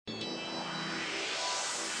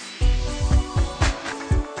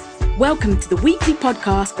Welcome to the weekly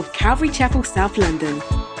podcast of Calvary Chapel South London,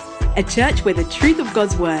 a church where the truth of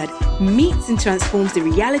God's word meets and transforms the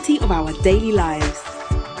reality of our daily lives.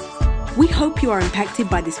 We hope you are impacted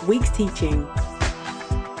by this week's teaching.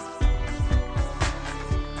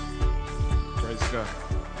 Praise God.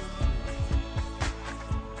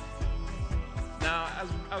 Now,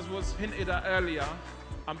 as was hinted at earlier,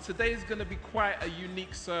 today is going to be quite a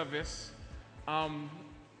unique service,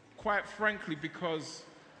 quite frankly, because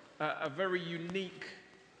a very unique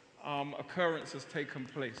occurrence has taken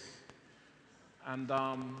place. And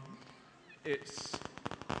it's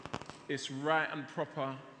right and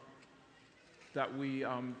proper that we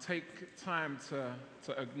take time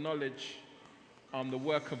to acknowledge the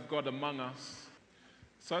work of God among us.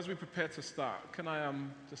 So as we prepare to start, can I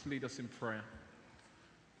just lead us in prayer?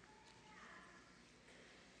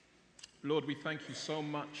 Lord, we thank you so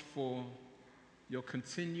much for your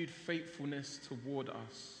continued faithfulness toward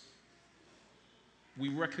us. We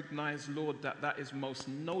recognize, Lord, that is most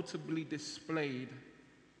notably displayed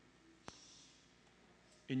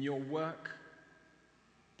in your work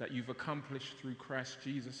that you've accomplished through Christ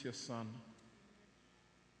Jesus, your Son,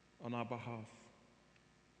 on our behalf.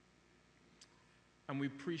 And we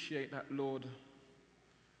appreciate that, Lord,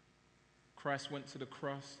 Christ went to the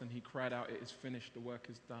cross and he cried out, "It is finished, the work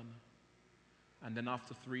is done." And then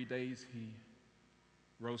after 3 days, he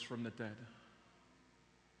rose from the dead,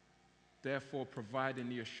 therefore providing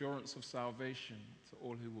the assurance of salvation to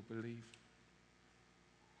all who will believe.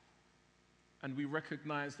 And we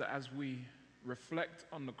recognize that as we reflect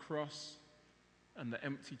on the cross and the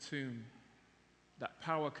empty tomb, that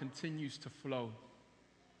power continues to flow.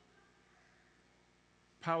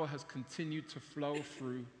 Power has continued to flow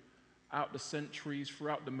throughout the centuries,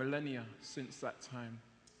 throughout the millennia since that time,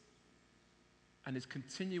 and is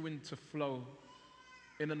continuing to flow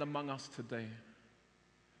in and among us today.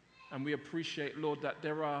 And we appreciate, Lord, that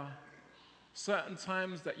there are certain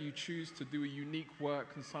times that you choose to do a unique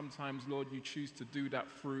work, and sometimes, Lord, you choose to do that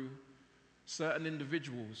through certain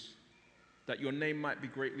individuals, that your name might be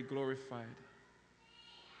greatly glorified.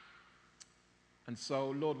 And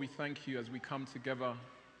so, Lord, we thank you as we come together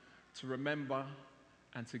to remember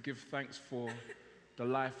and to give thanks for the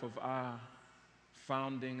life of our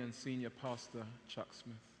founding and senior pastor, Chuck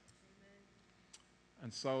Smith.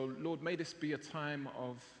 And so, Lord, may this be a time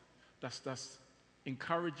of that's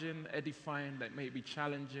encouraging, edifying, that may be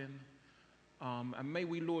challenging. And may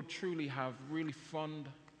we, Lord, truly have really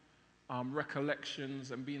fond recollections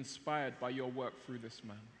and be inspired by your work through this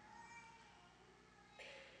man.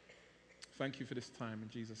 Thank you for this time, in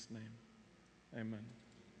Jesus' name. Amen.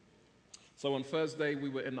 So on Thursday, we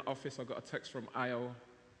were in the office. I got a text from IO,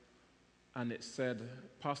 and it said,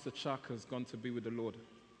 "Pastor Chuck has gone to be with the Lord."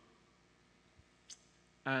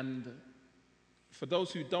 And for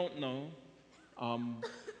those who don't know,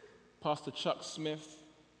 Pastor Chuck Smith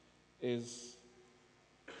is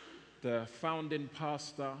the founding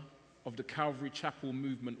pastor of the Calvary Chapel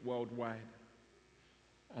movement worldwide.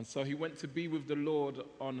 And so he went to be with the Lord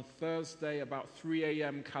on Thursday about 3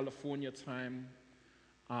 a.m. California time,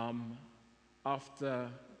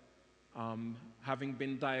 after having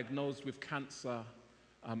been diagnosed with cancer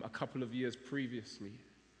a couple of years previously.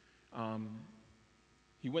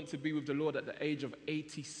 He went to be with the Lord at the age of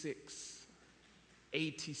 86.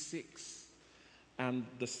 86. And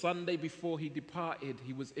the Sunday before he departed,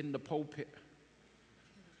 he was in the pulpit.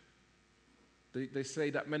 They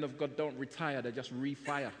say that men of God don't retire, they just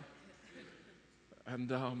refire.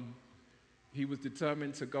 And he was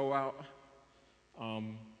determined to go out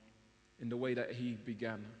in the way that he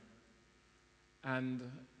began.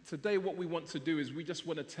 And today what we want to do is we just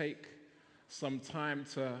want to take some time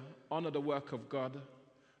to honor the work of God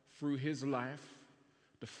through his life.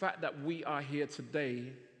 The fact that we are here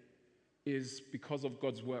today is because of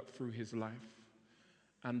God's work through his life.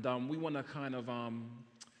 And we want to kind of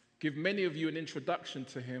give many of you an introduction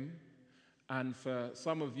to him. And for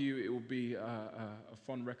some of you, it will be a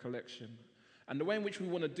fond recollection. And the way in which we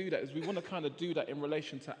want to do that is we want to kind of do that in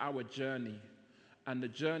relation to our journey and the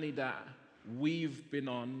journey that we've been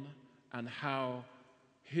on, and how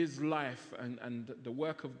his life and the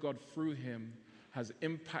work of God through him has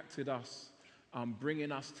impacted us,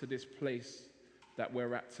 bringing us to this place that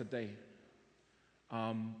we're at today.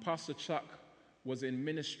 Pastor Chuck was in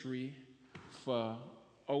ministry for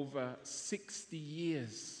over 60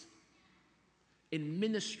 years. In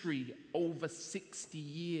ministry, over 60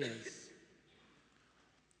 years.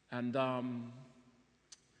 And the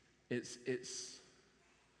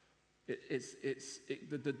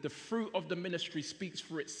fruit of the ministry speaks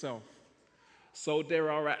for itself. So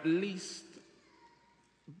there are at least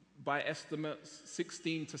by estimates,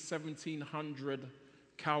 16 to 1700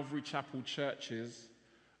 Calvary Chapel churches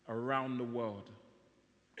around the world.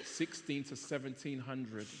 16 to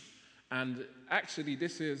 1700. And actually,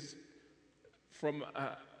 this is from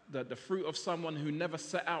the fruit of someone who never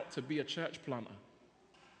set out to be a church planter.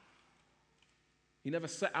 He never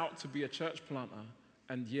set out to be a church planter,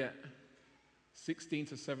 and yet 16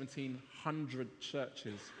 to 1700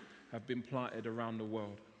 churches have been planted around the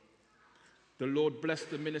world. The Lord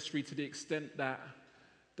blessed the ministry to the extent that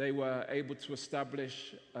they were able to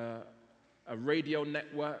establish a radio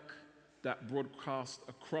network that broadcast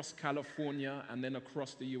across California and then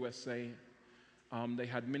across the USA. They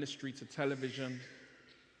had ministry to television.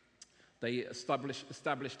 They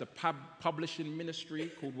established a publishing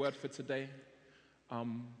ministry called Word for Today,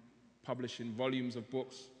 publishing volumes of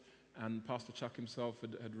books. And Pastor Chuck himself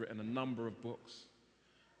had written a number of books.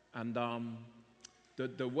 And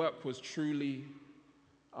the work was truly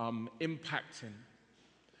impacting.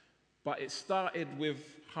 But it started with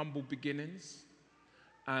humble beginnings.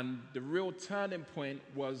 And the real turning point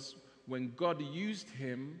was when God used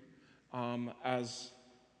him as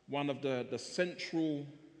one of the central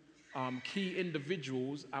key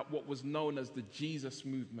individuals at what was known as the Jesus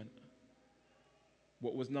movement.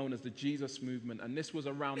 What was known as the Jesus movement. And this was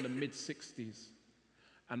around the mid-60s.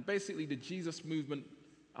 And basically the Jesus movement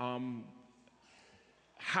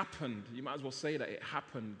happened. You might as well say that it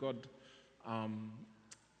happened. God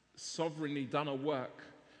sovereignly done a work,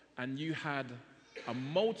 and you had a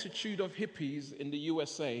multitude of hippies in the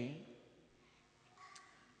USA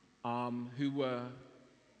who were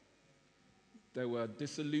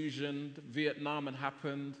disillusioned. Vietnam had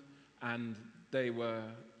happened, and they were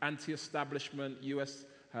anti-establishment. US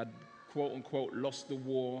had, quote unquote, lost the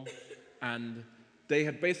war, and they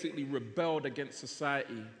had basically rebelled against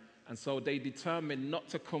society. And so they determined not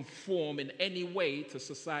to conform in any way to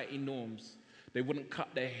society norms. They wouldn't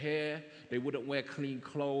cut their hair. They wouldn't wear clean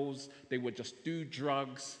clothes. They would just do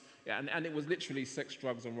drugs. And it was literally sex,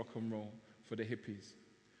 drugs, and rock and roll for the hippies.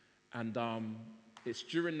 And it's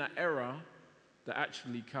during that era that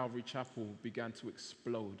actually Calvary Chapel began to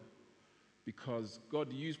explode, because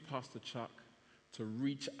God used Pastor Chuck to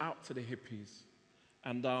reach out to the hippies.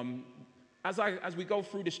 And as we go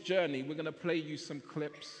through this journey, we're going to play you some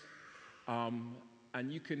clips, and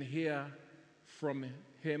you can hear from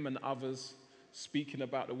him and others speaking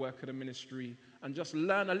about the work of the ministry, and just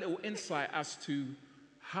learn a little insight as to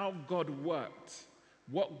how God worked,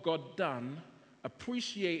 what God done,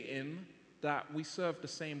 appreciating that we serve the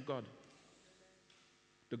same God.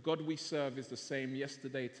 The God we serve is the same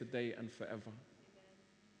yesterday, today, and forever.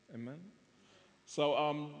 Amen?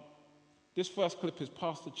 So this first clip is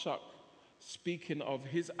Pastor Chuck speaking of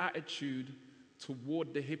his attitude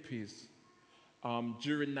toward the hippies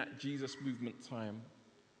during that Jesus movement time.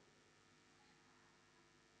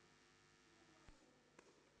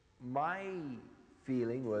 My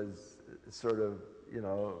feeling was sort of,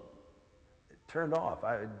 turned off.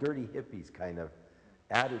 Dirty hippies kind of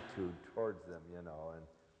attitude towards them, and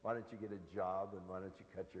why don't you get a job and why don't you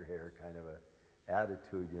cut your hair kind of a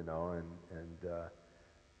attitude, and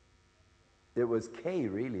it was Kay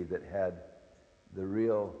really that had the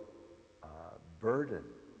real burden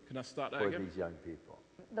Can I start that for again? these young people.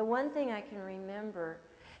 The one thing I can remember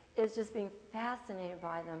is just being fascinated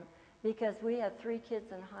by them, because we had 3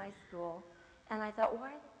 kids in high school, and I thought,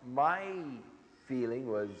 why? My feeling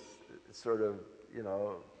was sort of,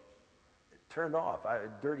 turned off.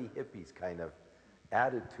 Dirty hippies kind of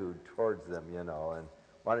attitude towards them, and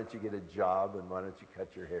why don't you get a job and why don't you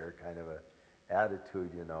cut your hair kind of a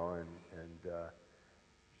attitude, and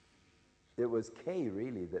it was Kay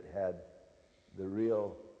really that had the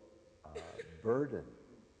real burden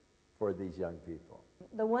for these young people.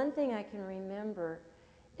 The one thing I can remember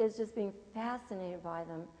is just being fascinated by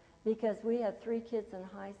them, because we had 3 kids in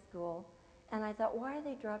high school, and I thought, why are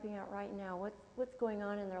they dropping out right now? What's going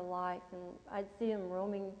on in their life? And I'd see them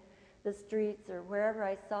roaming the streets, or wherever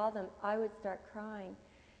I saw them, I would start crying.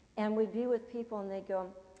 And we'd be with people and they'd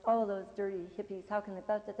go, oh, those dirty hippies, how can they,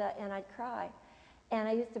 that, and I'd cry. And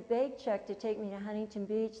I used to beg Chuck to take me to Huntington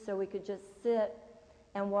Beach so we could just sit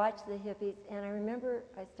and watch the hippies. And I remember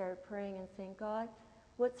I started praying and saying, God,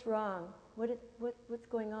 what's wrong? What's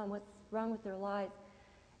going on? What's wrong with their lives?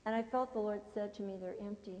 And I felt the Lord said to me, they're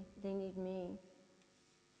empty. They need me.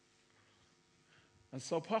 And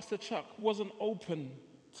so Pastor Chuck wasn't open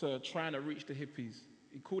to trying to reach the hippies.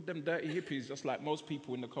 He called them dirty hippies, just like most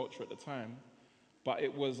people in the culture at the time. But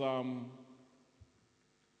it was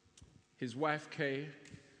his wife, Kay,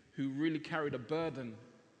 who really carried a burden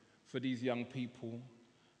for these young people.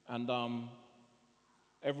 And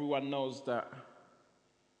everyone knows that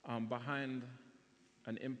behind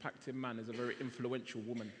an impacted man is a very influential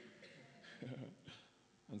woman.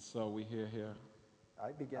 And so we hear here.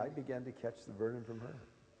 I began to catch the burden from her,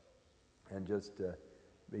 and just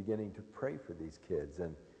beginning to pray for these kids,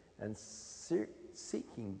 and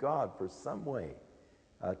seeking God for some way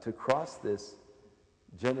to cross this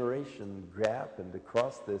generation gap and to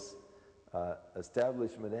cross this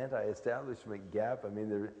establishment, anti-establishment gap. I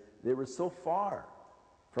mean, they were so far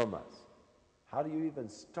from us. How do you even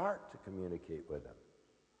start to communicate with them?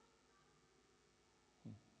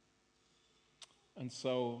 And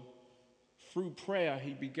so through prayer,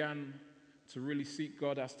 he began to really seek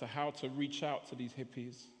God as to how to reach out to these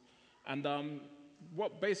hippies. And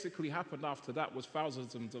what basically happened after that was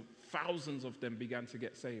thousands of them began to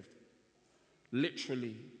get saved.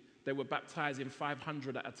 Literally, they were baptizing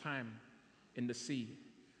 500 at a time in the sea,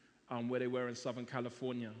 where they were in Southern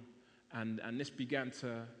California. And this began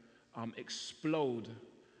to explode.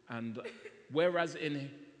 And whereas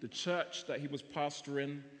in the church that he was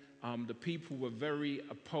pastoring, the people were very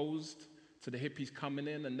opposed to the hippies coming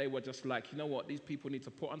in, and they were just like, you know what, these people need to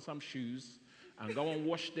put on some shoes and go and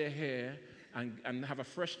wash their hair and have a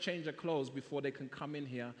fresh change of clothes before they can come in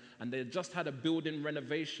here. And they just had a building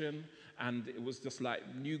renovation, and it was just like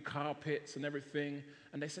new carpets and everything.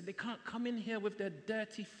 And they said they can't come in here with their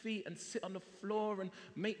dirty feet and sit on the floor and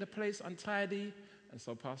make the place untidy. And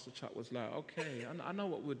so Pastor Chuck was like, okay, I know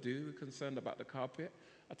what we'll do. We're concerned about the carpet.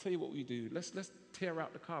 I'll tell you what we do. Let's tear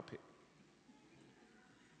out the carpet.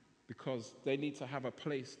 Because they need to have a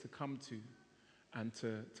place to come to and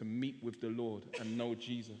to meet with the Lord and know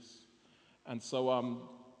Jesus. And so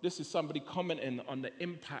this is somebody commenting on the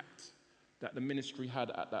impact that the ministry had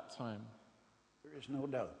at that time. There is no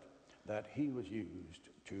doubt that he was used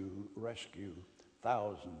to rescue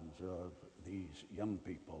thousands of these young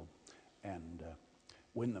people and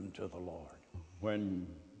win them to the Lord. When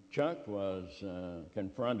Chuck was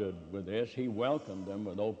confronted with this, he welcomed them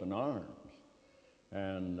with open arms.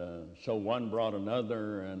 And so one brought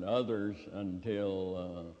another and others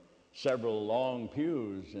until several long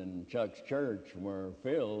pews in Chuck's church were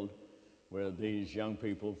filled with these young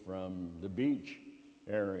people from the beach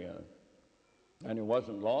area. And it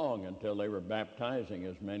wasn't long until they were baptizing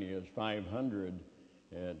as many as 500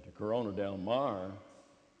 at Corona del Mar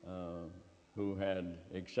who had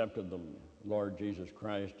accepted the Lord Jesus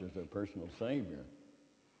Christ as their personal Savior.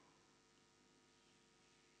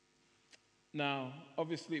 Now,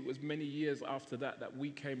 obviously, it was many years after that we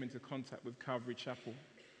came into contact with Calvary Chapel.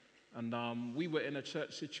 And we were in a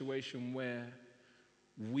church situation where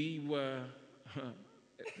we were,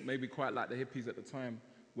 maybe quite like the hippies at the time,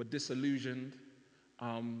 were disillusioned.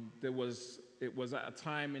 It was at a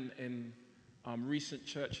time in recent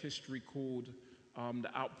church history called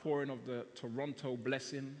the outpouring of the Toronto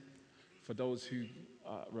blessing, for those who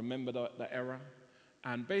remember the era.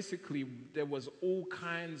 And basically, there was all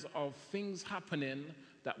kinds of things happening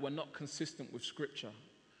that were not consistent with Scripture.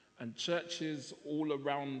 And churches all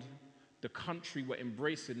around the country were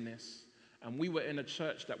embracing this. And we were in a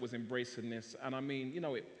church that was embracing this. And I mean, you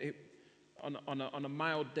know, on a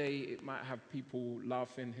mild day, it might have people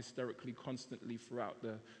laughing hysterically constantly throughout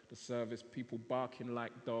the service, people barking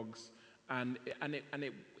like dogs. And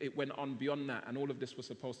it went on beyond that. And all of this was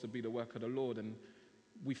supposed to be the work of the Lord. And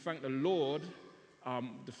we thank the Lord.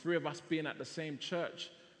 The three of us being at the same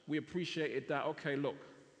church, we appreciated that, okay, look,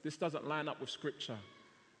 this doesn't line up with Scripture.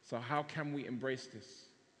 So how can we embrace this?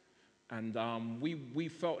 And we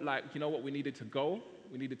felt like, you know what, we needed to go,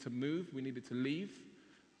 we needed to move, we needed to leave,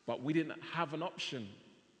 but we didn't have an option.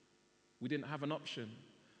 We didn't have an option.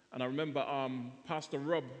 And I remember Pastor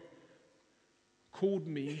Rob called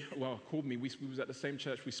me, we was at the same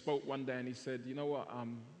church, we spoke one day, and he said, you know what,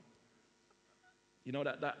 you know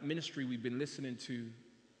that ministry we've been listening to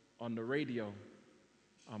on the radio,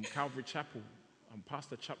 Calvary Chapel,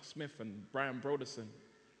 Pastor Chuck Smith and Brian Broderson,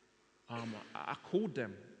 I called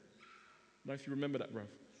them. I don't know if you remember that, bruv.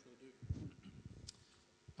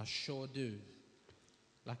 I sure do.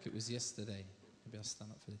 Like it was yesterday. Maybe I'll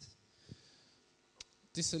stand up for this.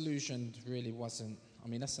 Disillusioned really wasn't, I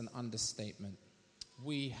mean, that's an understatement.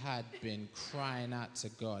 We had been crying out to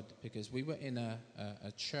God because we were in a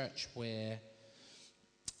church where,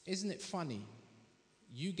 isn't it funny?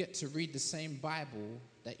 You get to read the same Bible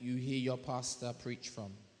that you hear your pastor preach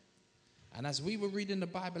from. And as we were reading the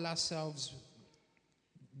Bible ourselves,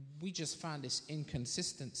 we just found this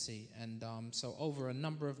inconsistency. And so over a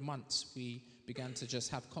number of months, we began to just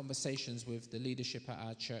have conversations with the leadership at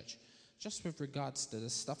our church, just with regards to the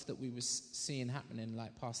stuff that we were seeing happening,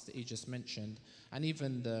 like Pastor E just mentioned, and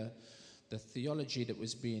even the theology that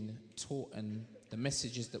was being taught and the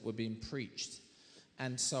messages that were being preached.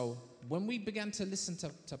 And so when we began to listen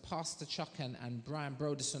to Pastor Chuck and Brian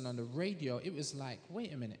Broderson on the radio, it was like,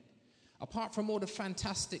 wait a minute. Apart from all the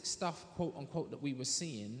fantastic stuff, quote unquote, that we were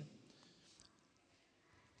seeing,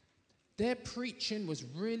 their preaching was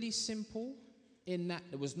really simple in that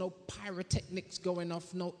there was no pyrotechnics going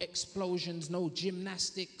off, no explosions, no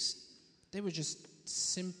gymnastics. They were just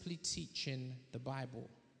simply teaching the Bible.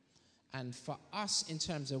 And for us, in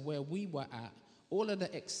terms of where we were at, all of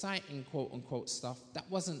the exciting quote-unquote stuff, that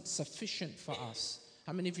wasn't sufficient for us.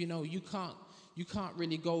 How many of you know you can't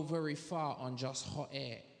really go very far on just hot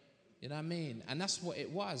air? You know what I mean? And that's what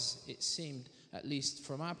it was, it seemed, at least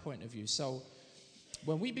from our point of view. So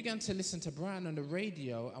when we began to listen to Brian on the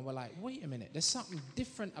radio, and we're like, wait a minute, there's something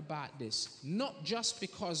different about this. Not just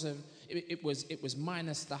because of it was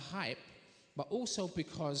minus the hype, but also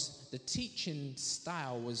because the teaching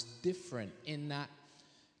style was different in that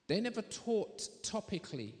they never taught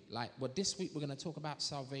topically, like, well, this week we're going to talk about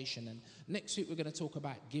salvation, and next week we're going to talk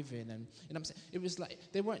about giving, and you know what I'm saying? It was like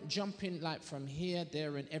they weren't jumping like from here,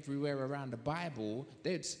 there, and everywhere around the Bible.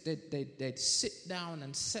 They'd sit down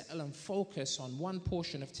and settle and focus on one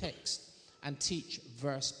portion of text and teach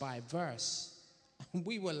verse by verse. And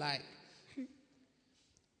we were like,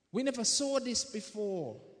 we never saw this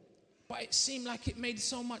before, but it seemed like it made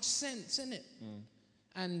so much sense, innit?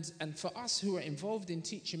 And for us who are involved in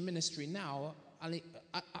teaching ministry now,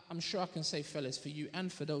 I'm sure I can say, fellas, for you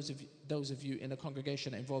and for those of you in the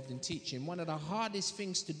congregation involved in teaching, one of the hardest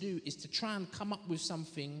things to do is to try and come up with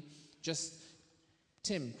something. Just,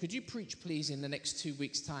 Tim, could you preach, please, in the next 2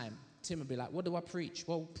 weeks' time? Tim would be like, what do I preach?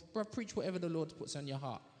 Well, preach whatever the Lord puts on your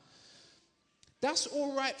heart. That's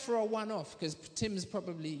all right for a one-off, because Tim's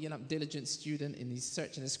probably, a diligent student and he's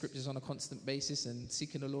searching the scriptures on a constant basis and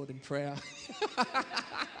seeking the Lord in prayer.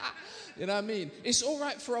 You know what I mean? It's all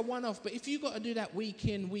right for a one-off, but if you got to do that week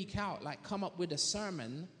in, week out, like come up with a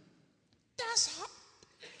sermon, that's hard.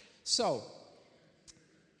 So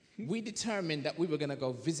we determined that we were going to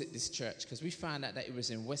go visit this church because we found out that it was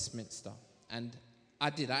in Westminster. And I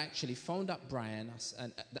actually phoned up Brian,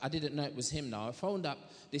 and I didn't know it was him now. I phoned up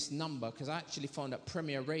this number because I actually phoned up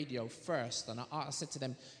Premier Radio first, and I said to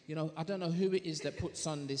them, I don't know who it is that puts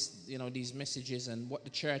on this, these messages and what the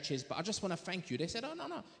church is, but I just want to thank you. They said, oh,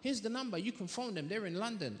 no, here's the number. You can phone them. They're in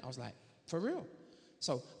London. I was like, for real?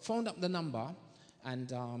 So phoned up the number, and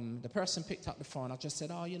the person picked up the phone. I just said,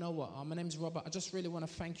 oh, you know what? My name's Robert. I just really want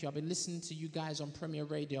to thank you. I've been listening to you guys on Premier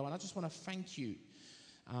Radio, and I just want to thank you.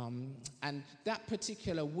 And that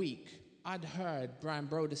particular week, I'd heard Brian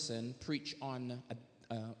Broderson preach on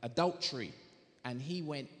adultery, and he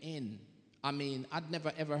went in. I mean, I'd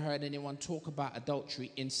never ever heard anyone talk about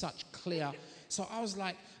adultery in such clear. So I was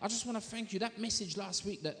like, I just want to thank you. That message last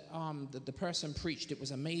week that the person preached, it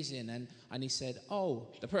was amazing. And he said,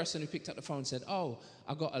 the person who picked up the phone said, I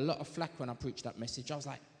got a lot of flack when I preached that message. I was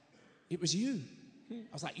like, it was you.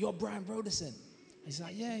 I was like, you're Brian Broderson. He's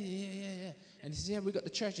like, yeah. And he says, yeah, we got the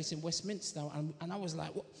church, it's in Westminster. And I was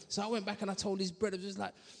like, what? So I went back and I told his brothers, was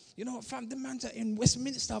like, you know what, fam, the man's are in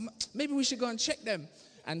Westminster. Maybe we should go and check them.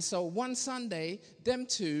 And so one Sunday, them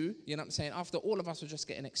two, after all of us were just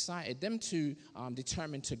getting excited, them two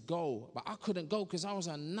determined to go. But I couldn't go because I was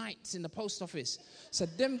on nights in the post office. So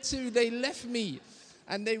them two, they left me.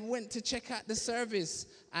 And they went to check out the service.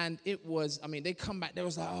 And it was, they come back. They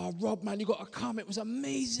was like, oh, Rob, man, you got to come. It was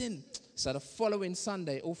amazing. So the following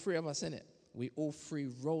Sunday, all three of us, innit? We all three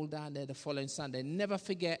rolled down there the following Sunday. Never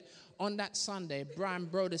forget, on that Sunday, Brian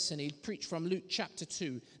Broderson, he preached from Luke chapter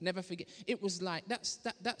 2. Never forget. It was like,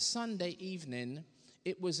 that Sunday evening,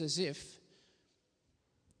 it was as if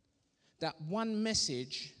that one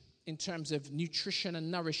message in terms of nutrition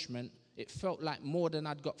and nourishment, it felt like more than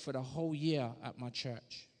I'd got for the whole year at my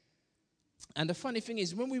church. And the funny thing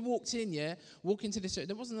is, when we walked into this church,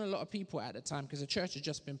 there wasn't a lot of people at the time because the church had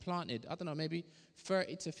just been planted. I don't know, maybe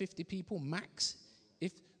 30 to 50 people max,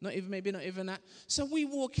 if not even that. So we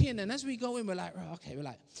walk in, and as we go in, we're like, okay, we're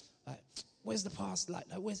like, where's the pastor? Like,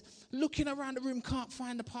 where's looking around the room, can't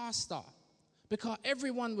find the pastor because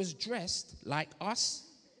everyone was dressed like us.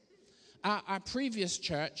 Our previous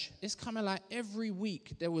church, it's kind of like every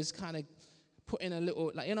week there was kind of putting a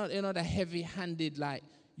little, like, the heavy-handed, like,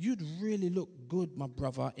 you'd really look good, my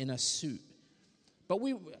brother, in a suit. But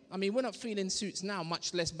we're not feeling suits now,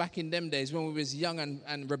 much less back in them days when we was young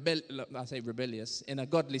and rebellious in a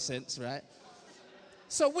godly sense, right?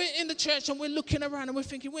 So we're in the church and we're looking around and we're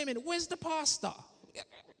thinking, wait a minute, where's the pastor?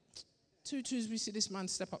 2-2, we see this man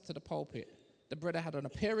step up to the pulpit. The brother had on a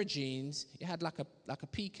pair of jeans. He had like a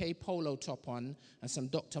PK polo top on and some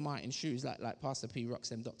Dr. Martin shoes, like Pastor P rocks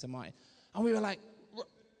them Dr. Martin. And we were like,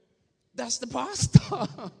 that's the pastor.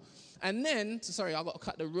 And then, sorry, I've got to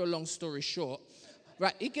cut the real long story short.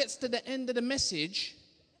 Right, he gets to the end of the message,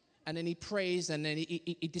 and then he prays, and then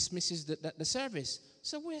he dismisses the service.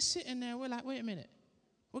 So we're sitting there, we're like, wait a minute.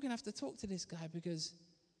 We're going to have to talk to this guy because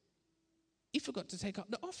he forgot to take up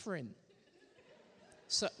the offering.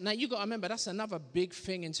 So now you got to remember, that's another big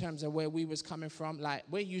thing in terms of where we was coming from. Like,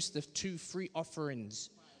 we're used to 2 free offerings,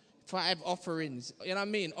 5 offerings. You know what I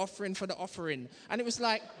mean? Offering for the offering. And it was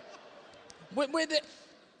like,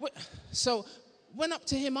 so went up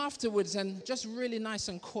to him afterwards and just really nice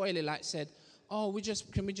and coyly like said, oh,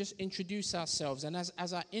 can we just introduce ourselves? And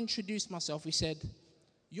as I introduced myself, he said,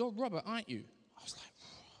 you're Robert, aren't you? I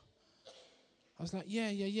was like,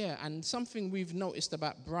 yeah. And something we've noticed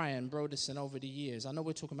about Brian Broderson over the years, I know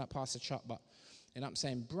we're talking about Pastor Chuck, but you know what I'm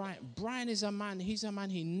saying? Brian is a man,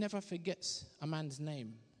 he never forgets a man's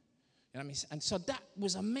name. You know what I mean? And so that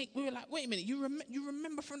was we were like, wait a minute, you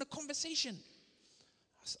remember from the conversation?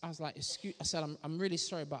 I was like, I said, I'm really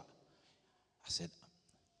sorry, but I said,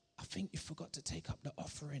 I think you forgot to take up the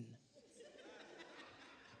offering.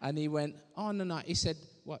 And he went, oh, no. He said,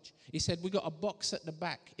 watch. He said, we got a box at the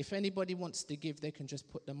back. If anybody wants to give, they can just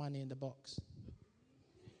put the money in the box.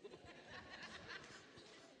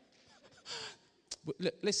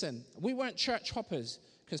 Look, listen, we weren't church hoppers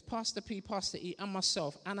because Pastor P, Pastor E, and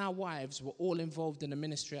myself and our wives were all involved in the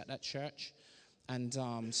ministry at that church. And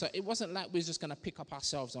so it wasn't like we were just going to pick up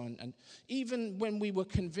ourselves on. And even when we were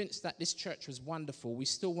convinced that this church was wonderful, we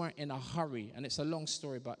still weren't in a hurry. And it's a long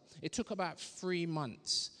story, but it took about 3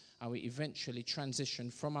 months. And we eventually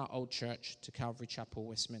transitioned from our old church to Calvary Chapel,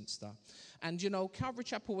 Westminster. And, you know, Calvary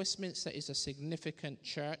Chapel, Westminster is a significant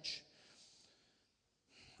church.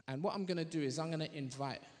 And what I'm going to do is I'm going to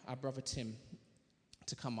invite our brother Tim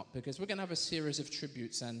to come up because we're going to have a series of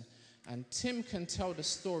tributes. And Tim can tell the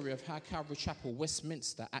story of how Calvary Chapel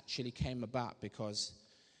Westminster actually came about because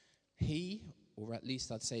he, or at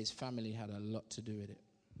least I'd say his family, had a lot to do with it.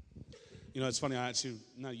 You know, it's funny,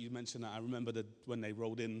 now you mentioned that, I remember when they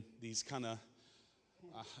rolled in these kind of,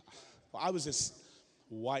 I was this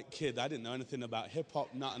white kid, I didn't know anything about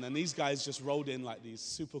hip-hop, nothing, and these guys just rolled in like these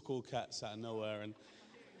super cool cats out of nowhere, and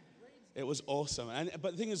it was awesome.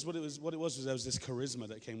 But the thing is, what it was there was this charisma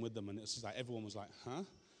that came with them, and it's just like, everyone was like, huh?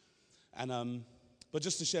 And but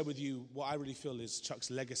just to share with you what I really feel is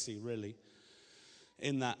Chuck's legacy, really,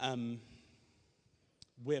 in that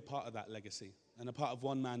we're part of that legacy, and a part of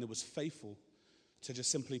one man that was faithful to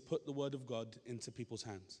just simply put the word of God into people's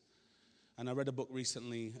hands. And I read a book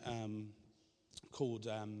recently called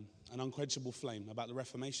An Unquenchable Flame about the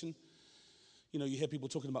Reformation. You know, you hear people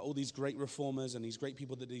talking about all these great reformers and these great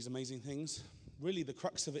people that did these amazing things. Really, the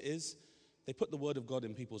crux of it is they put the word of God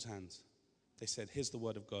in people's hands. They said, here's the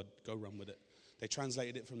word of God, go run with it. They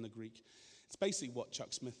translated it from the Greek. It's basically what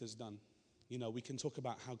Chuck Smith has done. You know, we can talk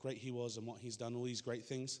about how great he was and what he's done, all these great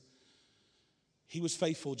things. He was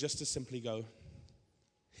faithful just to simply go,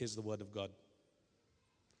 here's the word of God.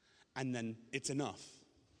 And then it's enough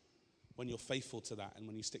when you're faithful to that and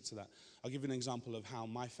when you stick to that. I'll give you an example of how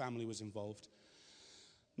my family was involved.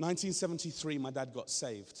 1973, my dad got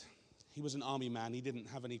saved. He was an army man. He didn't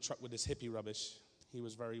have any truck with this hippie rubbish. He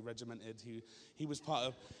was very regimented. He was part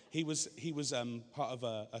of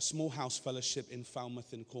a small house fellowship in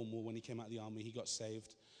Falmouth in Cornwall. When he came out of the army, he got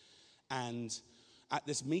saved. And at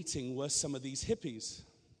this meeting were some of these hippies.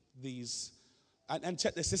 And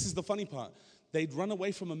check this is the funny part. They'd run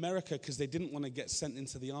away from America because they didn't want to get sent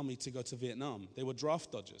into the army to go to Vietnam. They were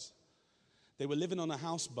draft dodgers. They were living on a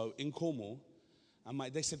houseboat in Cornwall. And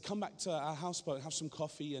they said, come back to our houseboat, have some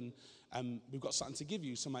coffee, and we've got something to give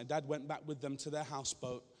you. So my dad went back with them to their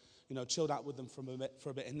houseboat, you know, chilled out with them for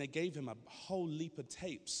a bit, and they gave him a whole leap of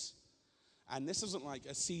tapes. And this isn't like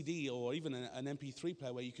a CD or even an MP3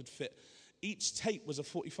 player where you could fit. Each tape was a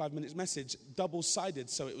 45-minute message, double-sided,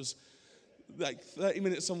 so it was like 30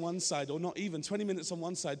 minutes on one side, or not even, 20 minutes on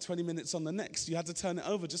one side, 20 minutes on the next. You had to turn it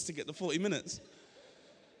over just to get the 40 minutes.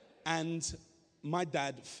 And my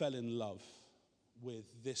dad fell in love with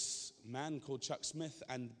this man called Chuck Smith,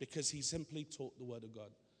 and because he simply taught the word of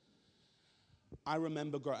God. I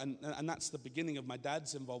remember, and that's the beginning of my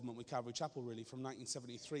dad's involvement with Calvary Chapel, really. From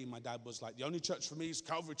 1973, my dad was like, the only church for me is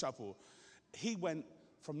Calvary Chapel. He went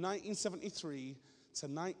from 1973 to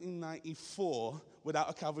 1994 without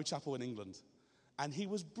a Calvary Chapel in England. And he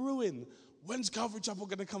was brewing, when's Calvary Chapel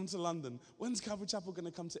going to come to London? When's Calvary Chapel going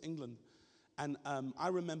to come to England? And I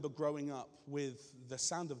remember growing up with the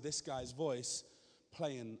sound of this guy's voice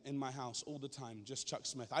playing in my house all the time, just Chuck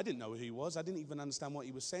Smith. I didn't know who he was. I didn't even understand what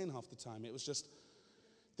he was saying half the time. It was just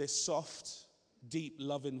this soft, deep,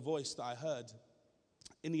 loving voice that I heard.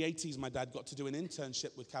 In the 80s, my dad got to do an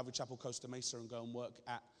internship with Calvary Chapel Costa Mesa and go and work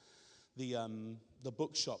at the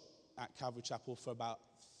bookshop at Calvary Chapel for about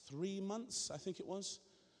 3 months, I think it was.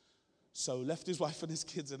 So left his wife and his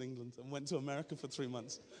kids in England and went to America for 3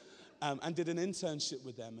 months. And did an internship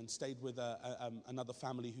with them and stayed with another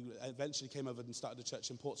family who eventually came over and started a church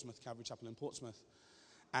in Portsmouth, Calvary Chapel in Portsmouth.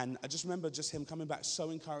 And I just remember just him coming back so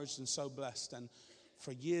encouraged and so blessed. And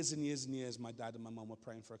for years and years and years, my dad and my mum were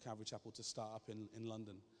praying for a Calvary Chapel to start up in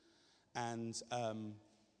London. And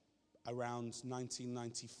around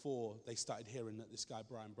 1994, they started hearing that this guy,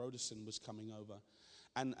 Brian Broderson, was coming over.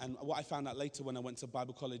 And what I found out later when I went to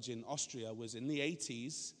Bible college in Austria was in the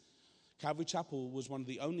 80s, Calvary Chapel was one of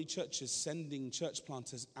the only churches sending church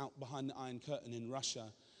planters out behind the Iron Curtain in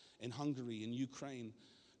Russia, in Hungary, in Ukraine.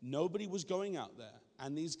 Nobody was going out there.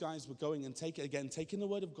 And these guys were going and taking the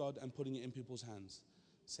word of God and putting it in people's hands,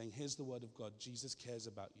 saying, here's the word of God. Jesus cares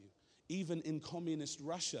about you. Even in communist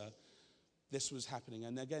Russia, this was happening.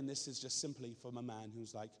 And again, this is just simply from a man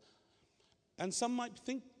who's like, and some might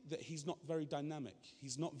think that he's not very dynamic.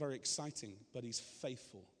 He's not very exciting, but he's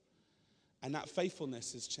faithful. And that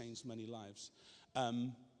faithfulness has changed many lives.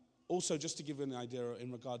 Also, just to give you an idea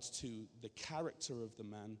in regards to the character of the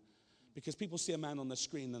man, because people see a man on the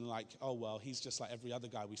screen and like, oh, well, he's just like every other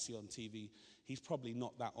guy we see on TV. He's probably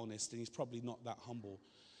not that honest and he's probably not that humble.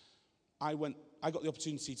 I got the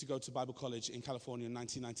opportunity to go to Bible college in California in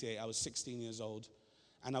 1998. I was 16 years old,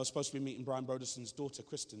 and I was supposed to be meeting Brian Broderson's daughter,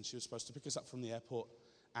 Kristen. She was supposed to pick us up from the airport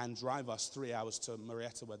and drive us 3 hours to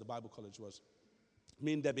Marietta, where the Bible college was.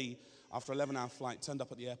 Me and Debbie, after an 11-hour flight, turned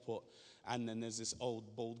up at the airport, and then there's this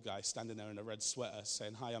old, bald guy standing there in a red sweater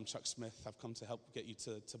saying, hi, I'm Chuck Smith. I've come to help get you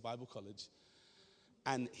to Bible college.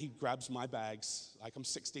 And he grabs my bags. Like, I'm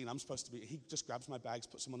 16, I'm supposed to be. He just grabs my bags,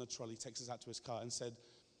 puts them on a trolley, takes us out to his car, and said,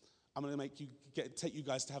 I'm going to take you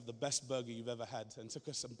guys to have the best burger you've ever had. And took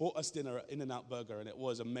us and bought us dinner at In-N-Out Burger, and it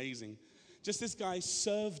was amazing. Just this guy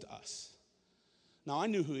served us. Now, I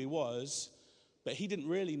knew who he was, but he didn't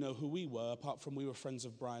really know who we were, apart from we were friends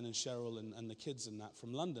of Brian and Cheryl and the kids and that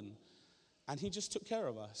from London. And he just took care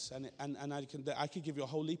of us. And I could give you a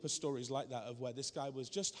whole heap of stories like that of where this guy was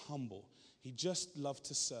just humble. He just loved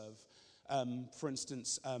to serve. For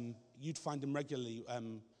instance, you'd find him regularly.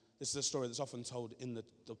 This is a story that's often told in the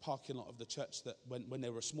parking lot of the church, that when they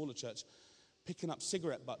were a smaller church, picking up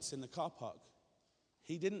cigarette butts in the car park.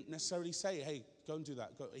 He didn't necessarily say, hey, go and do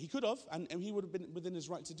that. He could have, and he would have been within his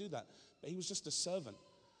right to do that. But he was just a servant.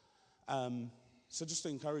 So just to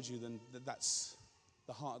encourage you, then, that's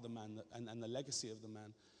the heart of the man and the legacy of the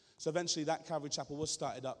man. So eventually that Calvary Chapel was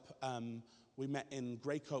started up. We met in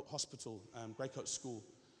Greycoat Hospital, Greycoat School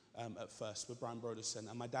at first with Brian Broderson.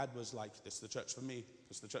 And my dad was like, this is the church for me.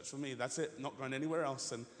 This is the church for me. That's it. Not going anywhere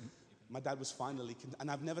else. And my dad was finally,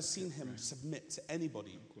 and I've never seen him submit to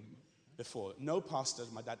anybody before. No pastor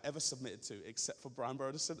my dad ever submitted to except for Brian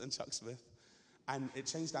Broderson and Chuck Smith. And it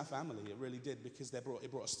changed our family. It really did, because it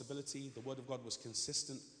brought us stability. The word of God was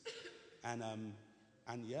consistent.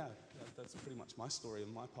 And yeah, that's pretty much my story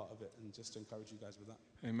and my part of it, and just to encourage you guys with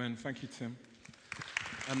that. Amen. Thank you, Tim.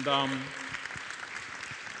 And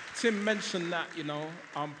Tim mentioned that,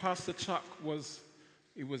 Pastor Chuck was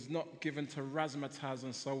not given to razzmatazz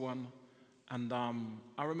and so on. And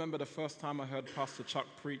I remember the first time I heard Pastor Chuck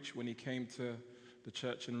preach when he came to the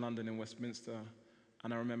church in London in Westminster.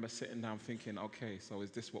 And I remember sitting down thinking, okay, so is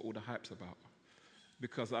this what all the hype's about?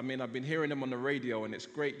 Because, I've been hearing him on the radio, and it's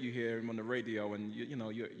great you hear him on the radio, and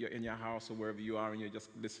you're in your house or wherever you are, and you're just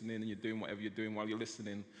listening, and you're doing whatever you're doing while you're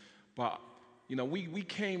listening. But, we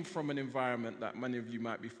came from an environment that many of you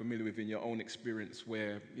might be familiar with in your own experience,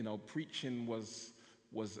 where, preaching was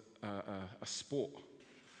a sport.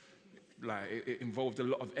 Like, it involved a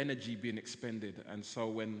lot of energy being expended. And so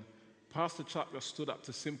when Pastor Chuck just stood up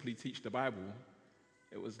to simply teach the Bible,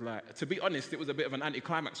 it was like, to be honest, it was a bit of an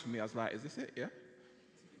anticlimax for me. I was like, is this it? Yeah?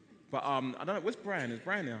 But I don't know, where's Brian? Is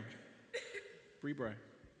Brian there? Brian.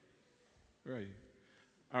 Where are you?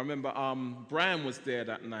 I remember Brian was there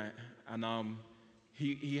that night, and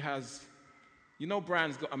he has,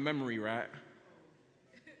 Brian's got a memory, right?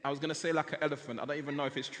 I was going to say like an elephant. I don't even know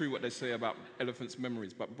if it's true what they say about elephants'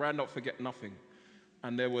 memories, but Brian don't forget nothing.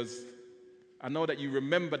 And I know that you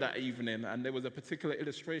remember that evening, and there was a particular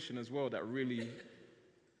illustration as well that really,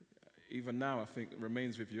 even now, I think,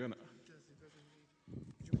 remains with you, innit? Do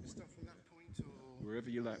you want to start from that point? Or? Wherever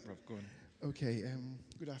you like, bruv, go on. Okay,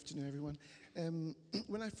 good afternoon, everyone.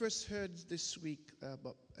 When I first heard this week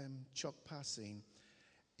about Chuck passing,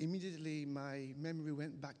 immediately my memory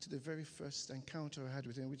went back to the very first encounter I had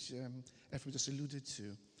with him, which Efrem just alluded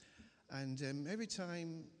to. And every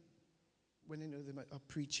time when they are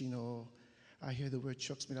preaching or I hear the word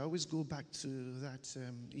Chuck Smith, I always go back to that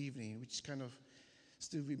evening, which kind of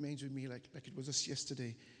still remains with me like it was just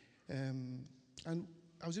yesterday. And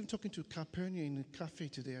I was even talking to Calpurnia in a cafe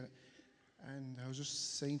today, and I was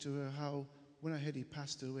just saying to her how when I heard he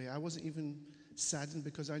passed away, I wasn't even saddened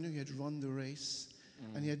because I knew he had run the race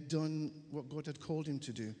and he had done what God had called him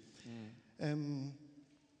to do.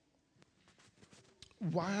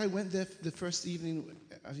 Why I went there the first evening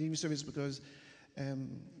at the evening service because,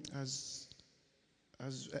 as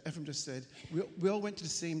Efrem just said, we all went to the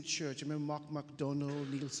same church. I remember Mark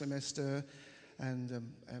McDonald, Neil Semester, and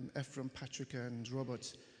Efrem, Patrick, and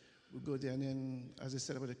Robert would go there. And then, as I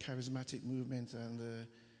said about the charismatic movement and the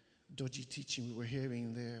dodgy teaching we were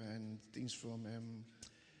hearing there, and things from,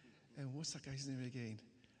 what's that guy's name again?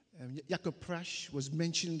 Jacob Prasch was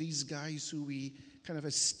mentioning these guys who we kind of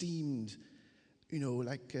esteemed,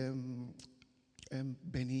 like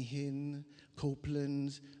Benny Hinn,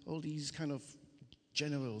 Copeland, all these kind of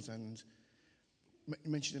generals, and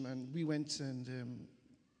mentioned them. And we went and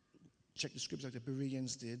checked the scripts like the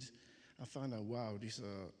Bereans did. I found out, wow, these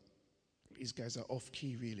guys are off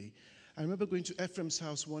key, really. I remember going to Efrem's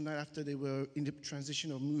house one night after they were in the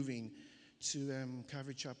transition of moving to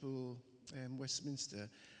Calvary Chapel, Westminster,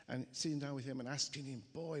 and sitting down with him and asking him,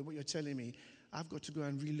 boy, what you're telling me, I've got to go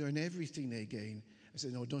and relearn everything again. I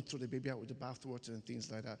said, no, don't throw the baby out with the bathwater and things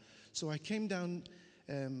like that. So I came down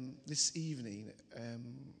this evening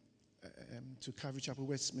to Calvary Chapel,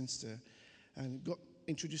 Westminster, and got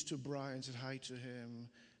introduced to Brian, said hi to him,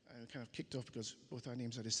 and kind of kicked off because both our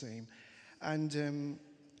names are the same. And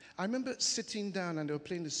I remember sitting down and they were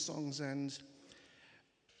playing the songs, and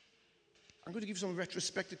I'm going to give some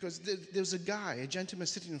retrospective because there was a gentleman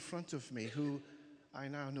sitting in front of me who I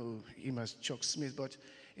now know him as Chuck Smith, but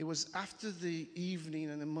it was after the evening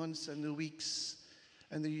and the months and the weeks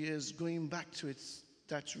and the years going back to it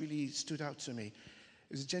that really stood out to me.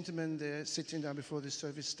 There was a gentleman there sitting down before the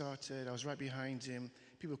service started. I was right behind him.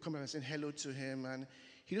 People were coming and saying hello to him, and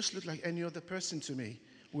he just looked like any other person to me,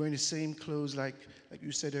 wearing the same clothes like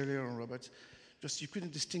you said earlier on, Robert. Just you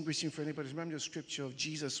couldn't distinguish him from anybody. Remember the scripture of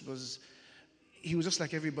Jesus he was just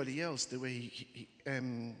like everybody else, the way he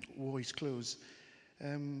wore his clothes.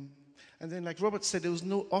 And then, like Robert said, there was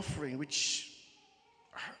no offering, which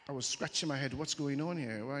I was scratching my head. What's going on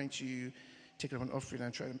here? Why don't you take up an offering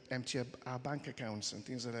and try to empty our bank accounts and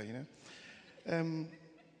things like that, And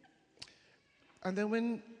then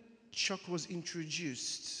when Chuck was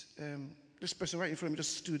introduced, this person right in front of me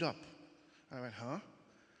just stood up. I went, huh?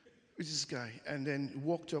 Who's this guy? And then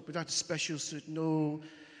walked up without a special suit, no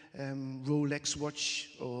Rolex watch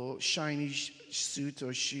or shiny suit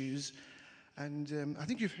or shoes. And I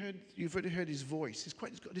think you've already heard his voice. He's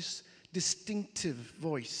got this distinctive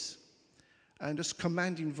voice and this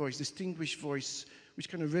commanding voice, distinguished voice, which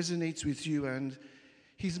kind of resonates with you. And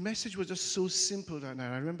his message was just so simple that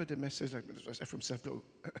night. I remember the message, like Efrem said,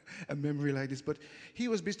 a memory like this. But he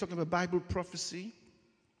was basically talking about Bible prophecy,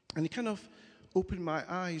 and it kind of opened my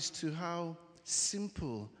eyes to how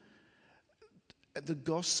simple the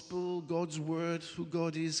gospel, God's word, who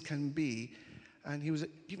God is, can be. And he was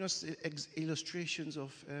giving us illustrations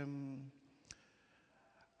of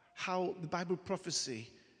how the Bible prophecy,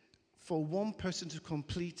 for one person to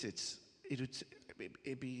complete it,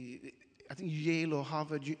 it'd be, I think Yale or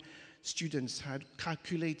Harvard students had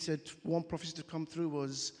calculated one prophecy to come through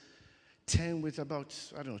was 10 with about,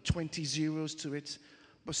 20 zeros to it.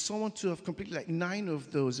 But someone to have completed like 9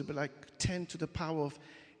 of those, it'd be like 10 to the power of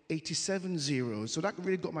 87 zeros. So that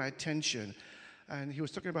really got my attention. And he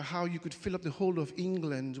was talking about how you could fill up the whole of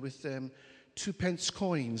England with 2-pence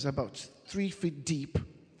coins, about 3 feet deep.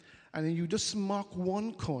 And then you just mark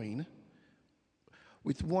one coin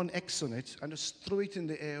with one X on it and just throw it in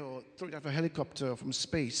the air or throw it out of a helicopter from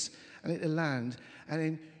space and it'll land. And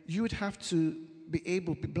then you would have to be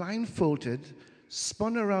blindfolded,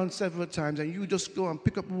 spun around several times, and you just go and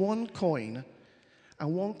pick up one coin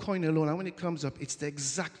and one coin alone. And when it comes up, it's the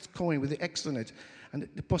exact coin with the X on it. And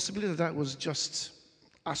the possibility of that was just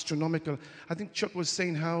astronomical. I think Chuck was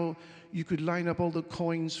saying how you could line up all the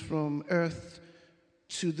coins from Earth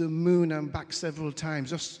to the moon and back several times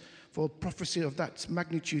just for a prophecy of that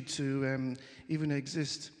magnitude to even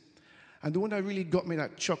exist. And the one that really got me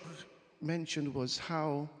that Chuck mentioned was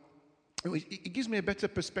how it gives me a better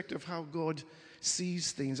perspective of how God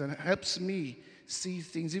sees things and helps me see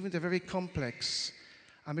things, even if they're very complex.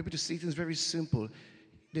 I'm able to see things very simple.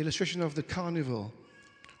 The illustration of the carnival,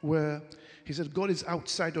 where he said God is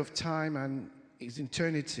outside of time and is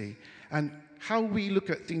eternity. And how we look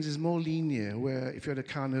at things is more linear, where if you're at a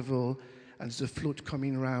carnival and there's a float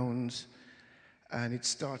coming round and it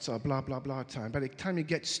starts at blah, blah, blah time. By the time it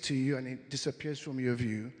gets to you and it disappears from your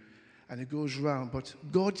view, and it goes round. But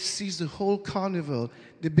God sees the whole carnival,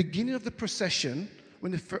 the beginning of the procession,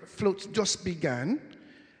 when the float just began,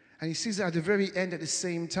 and he sees it at the very end at the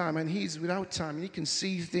same time, and he's without time, and he can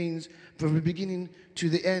see things from the beginning to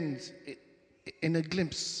the end in a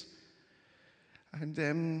glimpse.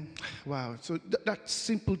 And wow, so that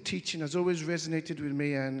simple teaching has always resonated with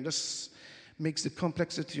me, and just makes the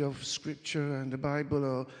complexity of Scripture and the Bible,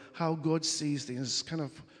 or how God sees things, kind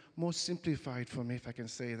of more simplified for me, if I can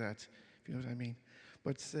say that, if you know what I mean.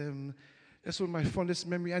 But that's one of my fondest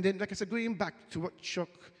memory. And then, like I said, going back to what Chuck,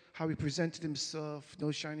 how he presented himself,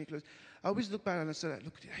 no shiny clothes, I always look back and I said,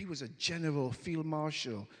 look, he was a general, field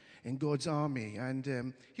marshal in God's army,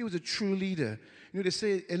 and he was a true leader. You know, they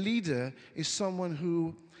say a leader is someone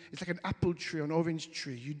who is like an apple tree or an orange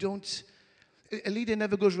tree. A leader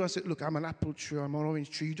never goes around and says, look, I'm an apple tree, I'm an orange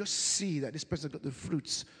tree. You just see that this person has got the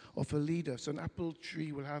fruits of a leader. So an apple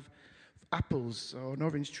tree will have apples, or an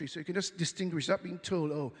orange tree. So you can just distinguish that, being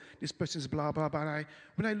told, oh, this person's blah, blah, blah. And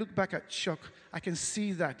when I look back at Chuck, I can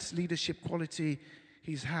see that leadership quality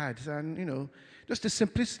he's had. And, you know, just the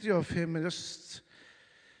simplicity of him, and just,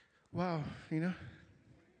 wow, you know.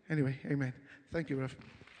 Anyway, amen. Thank you, Rev.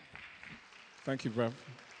 Thank you, Rev.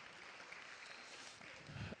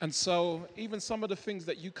 And so even some of the things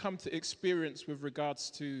that you come to experience with regards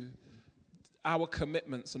to our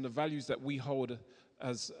commitments and the values that we hold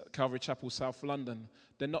as Calvary Chapel South London,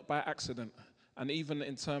 they're not by accident. And even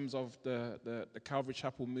in terms of the Calvary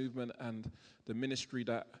Chapel movement and the ministry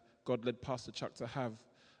that God led Pastor Chuck to have,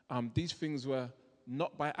 these things were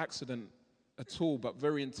not by accident at all, but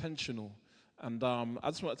very intentional. And I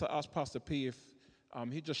just wanted to ask Pastor P if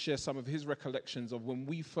he'd just share some of his recollections of when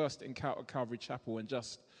we first encountered Calvary Chapel, and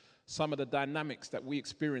just some of the dynamics that we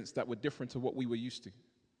experienced that were different to what we were used to.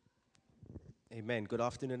 Amen. Good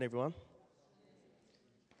afternoon, everyone.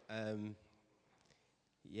 I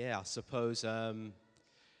suppose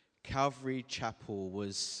Calvary Chapel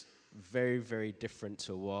was very, very different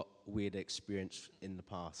to what we had experienced in the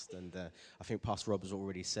past. And I think Pastor Rob has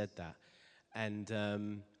already said that.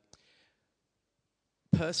 And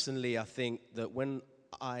personally, I think that when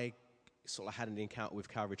I sort of had an encounter with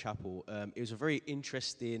Calvary Chapel, it was a very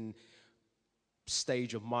interesting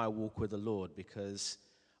stage of my walk with the Lord, because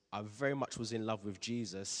I very much was in love with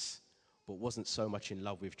Jesus, but wasn't so much in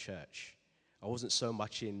love with church. I wasn't so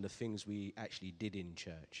much in the things we actually did in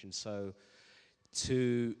church. And so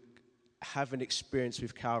to have an experience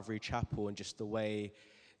with Calvary Chapel and just the way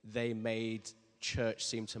they made church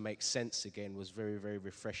seem to make sense again was very, very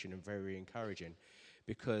refreshing and very encouraging.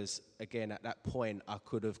 Because, again, at that point, I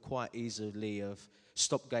could have quite easily have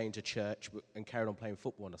stopped going to church and carried on playing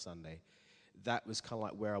football on a Sunday. That was kind of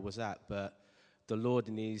like where I was at. But the Lord,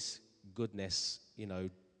 in His goodness, you know,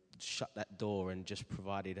 shut that door and just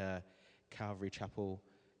provided Calvary Chapel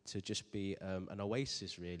to just be an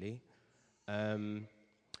oasis, really. And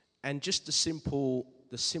just the simple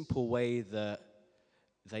way that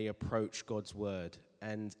they approach God's word.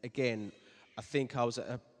 And again, I think I was at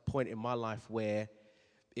a point in my life where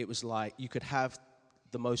it was like you could have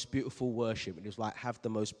the most beautiful worship, and it was like have the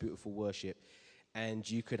most beautiful worship, and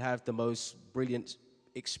you could have the most brilliant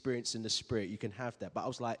experience in the Spirit. You can have that. But I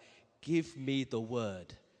was like, give me the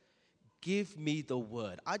word. Give me the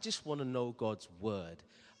word. I just want to know God's word.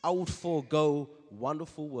 I would forego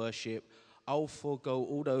wonderful worship. I will forego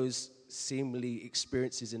all those seemingly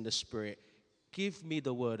experiences in the Spirit. Give me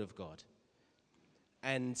the word of God.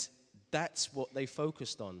 And that's what they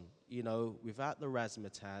focused on. You know, without the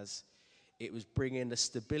razzmatazz, it was bringing the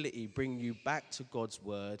stability, bringing you back to God's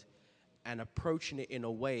word, and approaching it in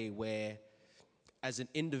a way where, as an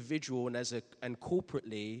individual and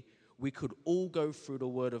corporately, we could all go through the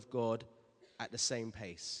word of God at the same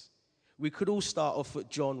pace. We could all start off at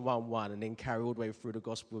John 1:1 and then carry all the way through the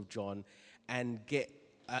Gospel of John and get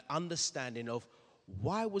an understanding of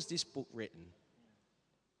why was this book written?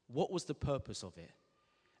 What was the purpose of it?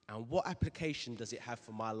 And what application does it have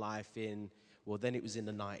for my life then it was in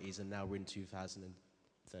the 90s, and now we're in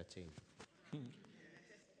 2013.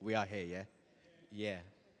 We are here, yeah? Yeah.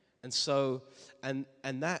 And so, and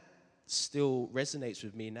that still resonates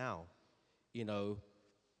with me now. You know,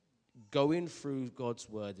 going through God's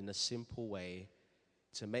word in a simple way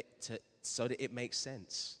so that it makes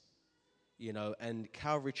sense. You know, and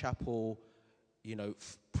Calvary Chapel, you know,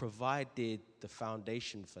 provided the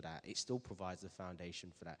foundation for that. It still provides the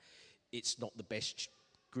foundation for that. It's not the best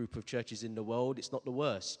group of churches in the world. It's not the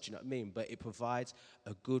worst, do you know what I mean? But it provides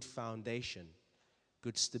a good foundation,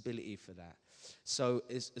 good stability for that. So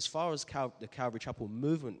as far as the Calvary Chapel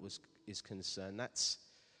movement is concerned, that's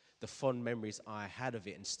the fond memories I had of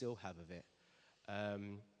it and still have of it.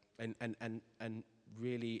 And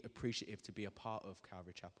really appreciative to be a part of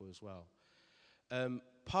Calvary Chapel as well.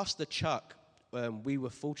 Pastor Chuck, we were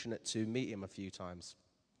fortunate to meet him a few times.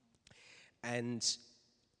 And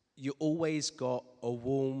you always got a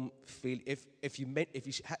warm feel. If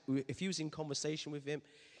you was in conversation with him,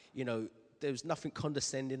 you know, there was nothing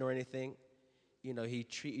condescending or anything. You know, he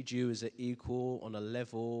treated you as an equal, on a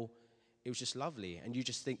level. It was just lovely. And you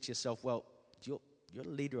just think to yourself, well, you're the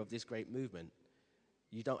leader of this great movement.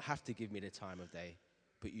 You don't have to give me the time of day,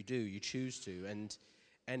 but you do. You choose to.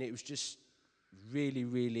 And it was just really,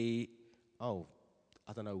 really, I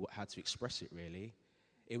don't know how to express it really.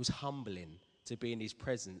 It was humbling to be in his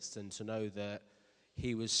presence and to know that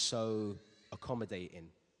he was so accommodating.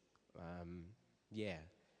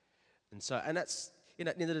 And that's, you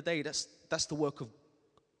know, at the end of the day, that's the work of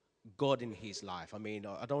God in his life. I mean,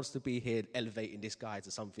 I don't want us to be here elevating this guy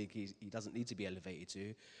to something he doesn't need to be elevated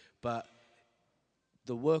to, but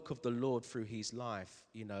the work of the Lord through his life,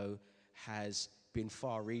 you know, has been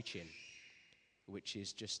far-reaching, which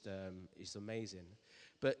is just is amazing.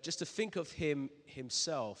 But just to think of him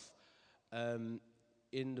himself,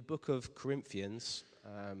 in the book of Corinthians,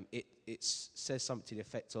 it says something to the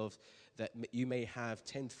effect of that you may have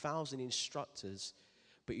 10,000 instructors,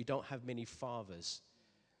 but you don't have many fathers.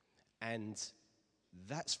 And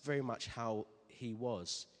that's very much how he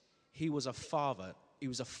was. He was a father. He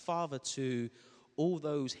was a father to all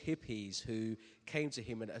those hippies who came to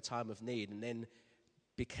him at a time of need and then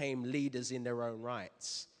became leaders in their own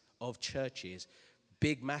rights of churches,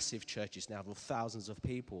 big, massive churches now with thousands of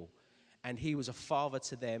people. And he was a father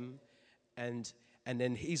to them, and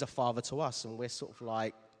then he's a father to us, and we're sort of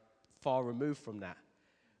like far removed from that.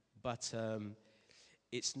 But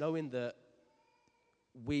it's knowing that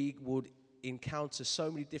we would encounter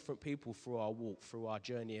so many different people through our walk, through our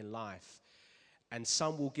journey in life, and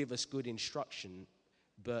some will give us good instruction,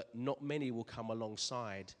 but not many will come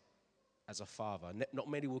alongside as a father. Not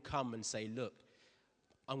many will come and say, look,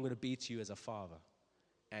 I'm going to be to you as a father.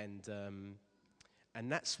 And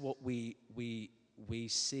that's what we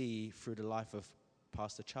see through the life of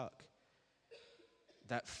Pastor Chuck,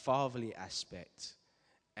 that fatherly aspect.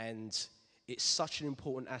 And it's such an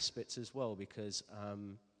important aspect as well, because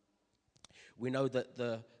we know that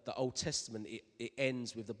the Old Testament, it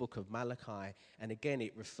ends with the book of Malachi. And again,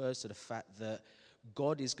 it refers to the fact that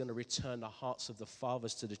God is going to return the hearts of the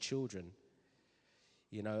fathers to the children.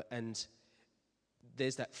 You know, and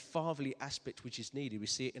there's that fatherly aspect which is needed. We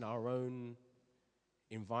see it in our own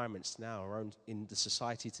environments now, in the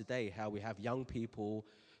society today, how we have young people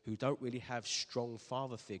who don't really have strong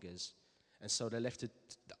father figures, and so they're left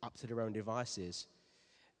up to their own devices.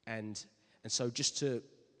 And so just to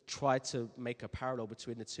try to make a parallel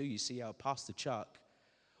between the two, you see how Pastor Chuck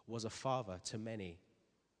was a father to many.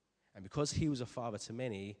 And because he was a father to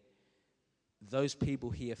many, those people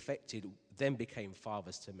he affected then became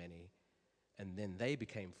fathers to many, and then they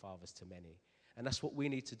became fathers to many. And that's what we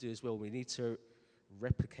need to do as well. We need to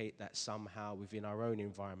replicate that somehow within our own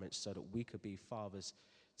environments so that we could be fathers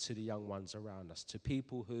to the young ones around us, to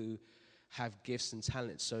people who have gifts and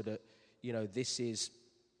talents, so that, you know, this is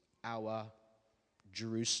our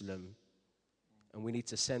Jerusalem, and we need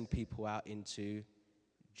to send people out into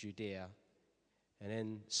Judea and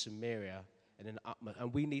then Samaria and then up,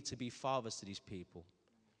 and we need to be fathers to these people,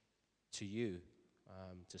 to you,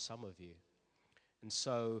 to some of you. And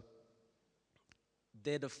so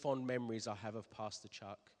they're the fond memories I have of Pastor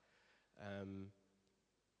Chuck.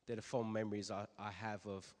 They're the fond memories I have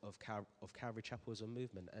of Calvary Chapel as a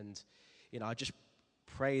movement. And, you know, I just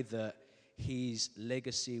pray that his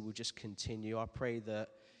legacy will just continue. I pray that,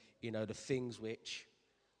 you know, the things which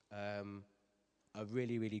are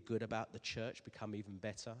really, really good about the church become even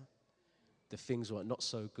better. The things that are not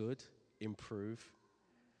so good improve.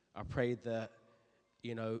 I pray that,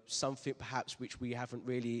 you know, something perhaps which we haven't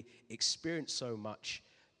really experienced so much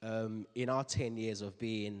in our 10 years of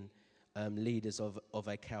being leaders of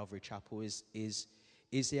a Calvary Chapel is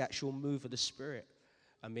the actual move of the Spirit.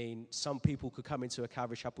 I mean, some people could come into a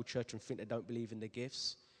Calvary Chapel church and think they don't believe in the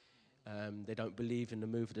gifts. They don't believe in the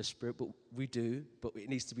move of the Spirit, but we do. But it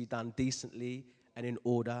needs to be done decently and in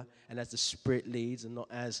order, and as the Spirit leads and not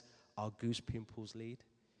as our goose pimples lead.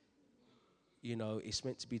 You know, it's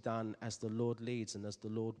meant to be done as the Lord leads and as the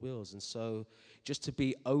Lord wills. And so just to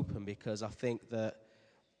be open, because I think that,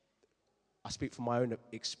 I speak from my own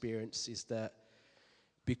experience, is that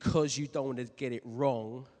because you don't want to get it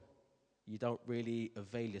wrong, you don't really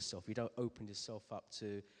avail yourself. You don't open yourself up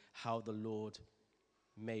to how the Lord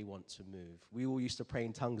may want to move. We all used to pray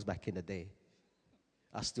in tongues back in the day.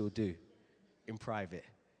 I still do, in private.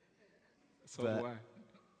 So do I.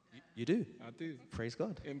 You do? I do. Praise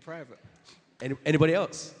God. In private. Anybody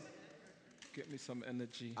else? Get me some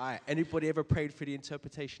energy. All right. Anybody ever prayed for the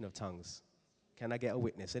interpretation of tongues? Can I get a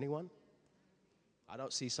witness? Anyone? I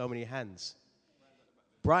don't see so many hands.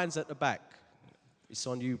 Brian's at the back. It's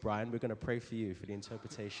on you, Brian. We're going to pray for you for the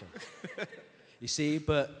interpretation. You see,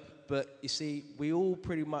 but you see, we all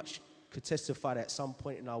pretty much could testify that at some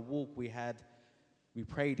point in our walk we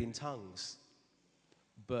prayed in tongues.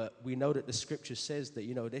 But we know that the scripture says that,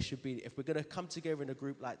 you know, there should be, if we're going to come together in a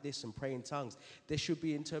group like this and pray in tongues, there should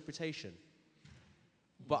be interpretation.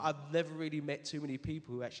 But I've never really met too many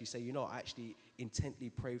people who actually say, you know, I actually intently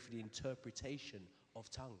pray for the interpretation of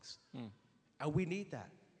tongues. And we need that.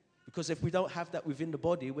 Because if we don't have that within the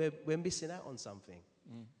body, we're missing out on something.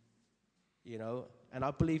 You know, and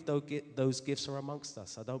I believe those gifts are amongst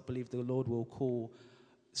us. I don't believe the Lord will call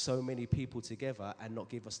so many people together and not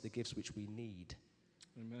give us the gifts which we need.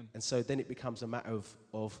 Amen. And so then it becomes a matter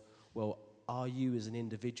of, well, are you as an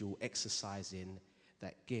individual exercising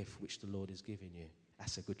that gift which the Lord has given you?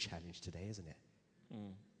 That's a good challenge today, isn't it?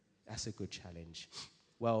 That's a good challenge.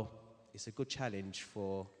 Well, it's a good challenge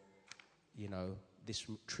for, you know, this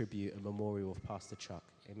tribute and memorial of Pastor Chuck.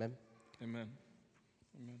 Amen? Amen.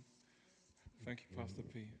 Amen. Thank you, Pastor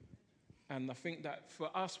P. And I think that for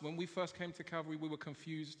us, when we first came to Calvary, we were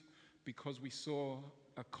confused because we saw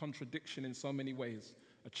a contradiction in so many ways.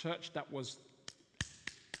 A church that was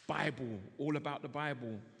Bible, all about the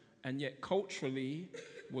Bible, and yet culturally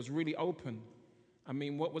was really open. I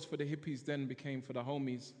mean, what was for the hippies then became for the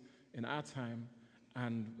homies in our time,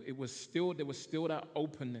 and there was still that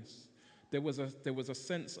openness. There was a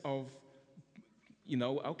sense of, you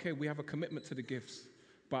know, okay, we have a commitment to the gifts,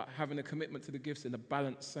 but having a commitment to the gifts in a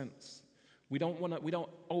balanced sense. We don't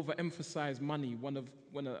overemphasize money. One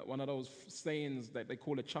of those sayings that they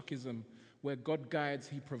call a Chuckism, where God guides,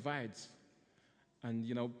 He provides. And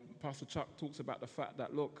you know, Pastor Chuck talks about the fact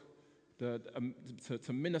that look,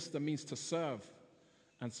 to minister means to serve.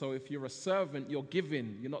 And so if you're a servant, you're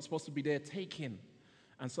giving. You're not supposed to be there taking.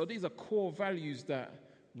 And so these are core values that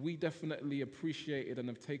we definitely appreciated and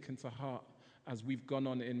have taken to heart as we've gone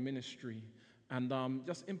on in ministry. And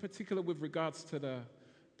just in particular with regards to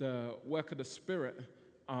the work of the Spirit,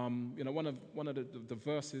 you know, one of the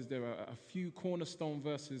verses, there are a few cornerstone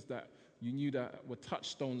verses that you knew that were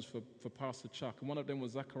touchstones for Pastor Chuck. And one of them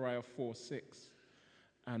was Zechariah 4:6.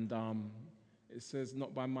 And it says,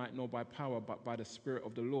 not by might nor by power, but by the Spirit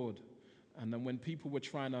of the Lord. And then when people were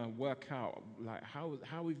trying to work out, like, how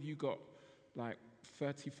have you got, like,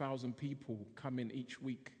 30,000 people coming each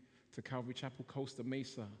week to Calvary Chapel Costa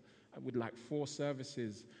Mesa with, like, 4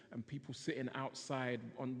 services and people sitting outside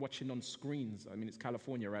watching on screens? I mean, it's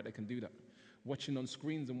California, right? They can do that. Watching on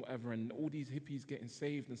screens and whatever, and all these hippies getting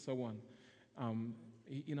saved and so on.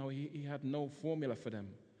 He had no formula for them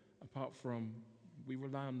apart from we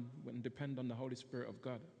rely on and depend on the Holy Spirit of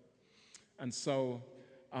God. And so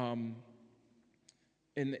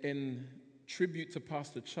in tribute to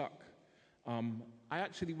Pastor Chuck, I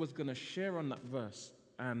actually was going to share on that verse.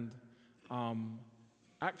 And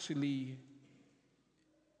actually,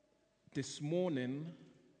 this morning,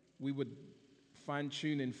 we were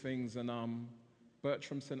fine-tuning things, and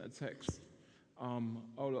Bertram sent a text.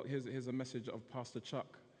 Look, here's a message of Pastor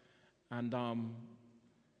Chuck. And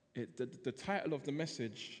the title of the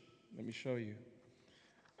message, let me show you.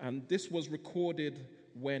 And this was recorded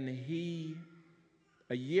when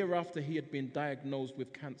a year after he had been diagnosed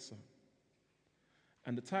with cancer.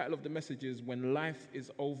 And the title of the message is When Life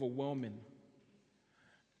is Overwhelming.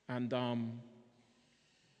 And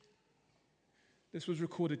this was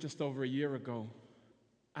recorded just over a year ago.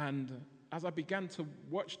 And as I began to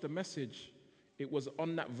watch the message, it was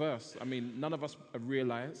on that verse. I mean, none of us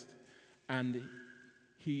realized. And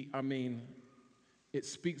it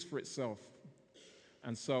speaks for itself.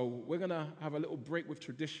 And so we're going to have a little break with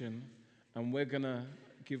tradition, and we're going to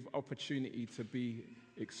give opportunity to be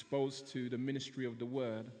exposed to the ministry of the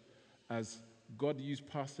word as God used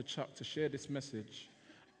Pastor Chuck to share this message.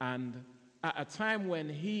 And at a time when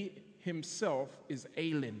he himself is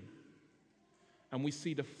ailing, and we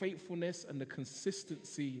see the faithfulness and the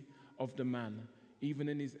consistency of the man, even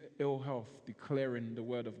in his ill health, declaring the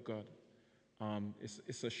word of God.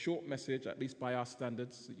 It's a short message, at least by our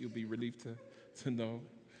standards, that you'll be relieved to know.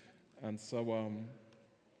 And so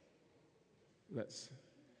let's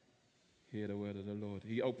hear the word of the Lord.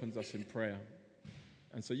 He opens us in prayer.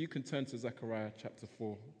 And so you can turn to Zechariah chapter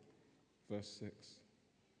 4, verse 6.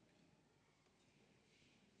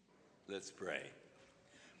 Let's pray.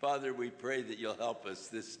 Father, we pray that you'll help us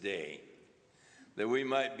this day, that we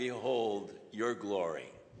might behold your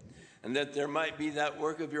glory, and that there might be that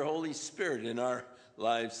work of your Holy Spirit in our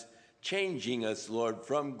lives, changing us, Lord,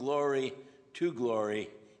 from glory to glory,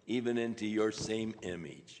 even into your same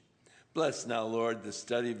image. Bless now, Lord, the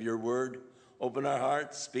study of your word. Open our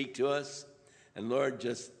hearts, speak to us, and Lord,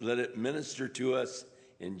 just let it minister to us.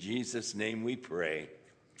 In Jesus' name we pray.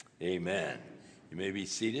 Amen. You may be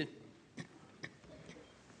seated.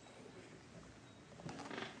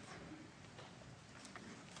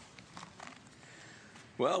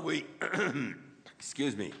 Well,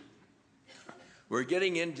 excuse me. We're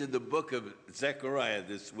getting into the book of Zechariah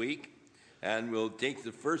this week, and we'll take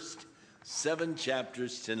the first 7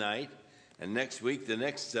 chapters tonight, and next week the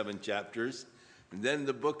next 7 chapters, and then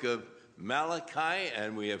the book of Malachi,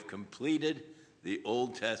 and we have completed the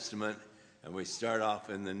Old Testament, and we start off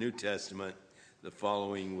in the New Testament the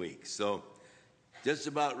following week. So just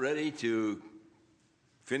about ready to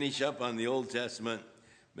finish up on the Old Testament.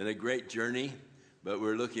 Been a great journey, but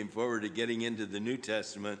we're looking forward to getting into the New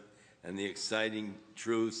Testament and the exciting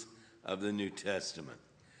truths of the New Testament.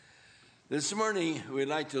 This morning, we'd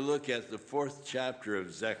like to look at the 4th chapter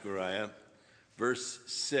of Zechariah, verse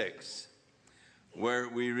 6, where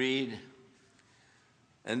we read,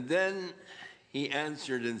 "And then he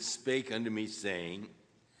answered and spake unto me, saying,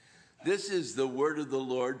 This is the word of the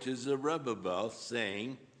Lord to Zerubbabel,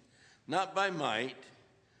 saying, Not by might,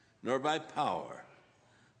 nor by power,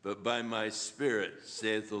 but by my Spirit,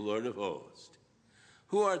 saith the Lord of hosts.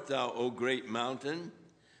 Who art thou, O great mountain?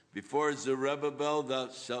 Before Zerubbabel thou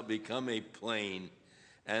shalt become a plain,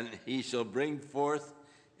 and he shall bring forth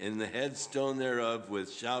in the headstone thereof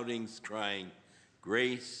with shoutings, crying,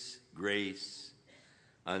 Grace, grace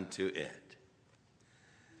unto it."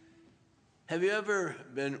 Have you ever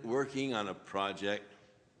been working on a project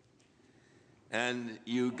and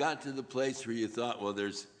you got to the place where you thought, well,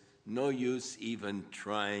 there's no use even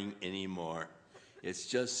trying anymore. It's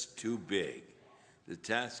just too big. The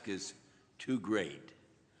task is too great.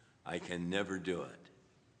 I can never do it.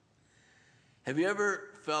 Have you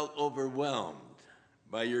ever felt overwhelmed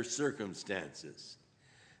by your circumstances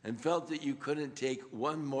and felt that you couldn't take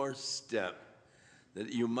one more step,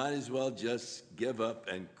 that you might as well just give up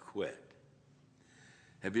and quit?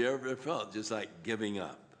 Have you ever felt just like giving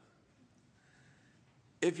up?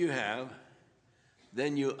 If you have,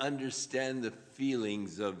 then you understand the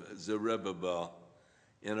feelings of Zerubbabel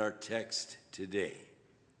in our text today.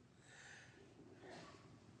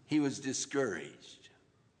 He was discouraged.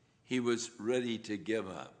 He was ready to give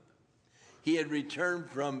up. He had returned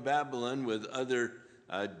from Babylon with other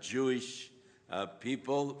Jewish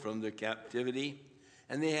people from their captivity,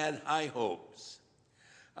 and they had high hopes.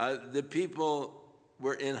 The people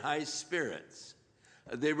were in high spirits.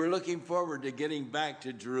 They were looking forward to getting back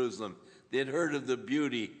to Jerusalem. They had heard of the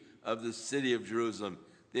beauty of the city of Jerusalem.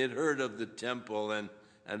 They had heard of the temple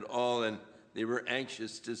and all, and they were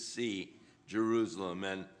anxious to see Jerusalem.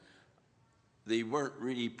 And they weren't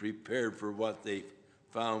really prepared for what they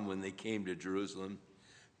found when they came to Jerusalem,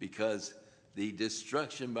 because the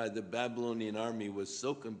destruction by the Babylonian army was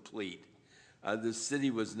so complete. The city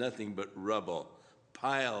was nothing but rubble,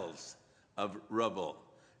 piles of rubble.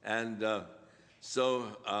 And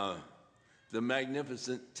so the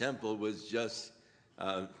magnificent temple was just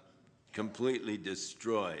completely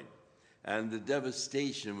destroyed. And the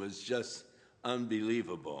devastation was just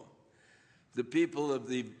unbelievable. The people of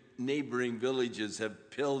the neighboring villages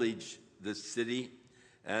have pillaged the city,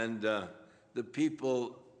 and the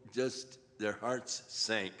people just, their hearts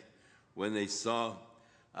sank when they saw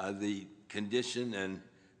the condition, and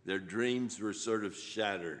their dreams were sort of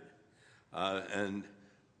shattered. And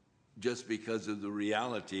just because of the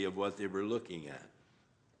reality of what they were looking at.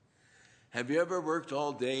 Have you ever worked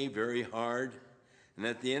all day very hard, and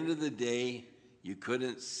at the end of the day, you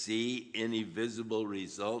couldn't see any visible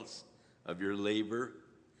results of your labor?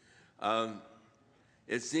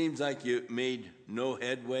 It seems like you made no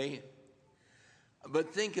headway.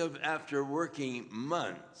 But think of after working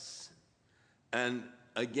months, and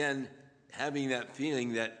again, having that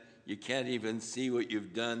feeling that you can't even see what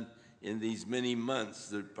you've done in these many months.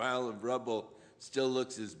 The pile of rubble still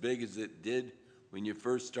looks as big as it did when you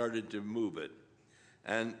first started to move it.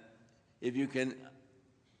 And if you can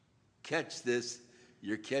catch this,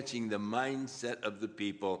 you're catching the mindset of the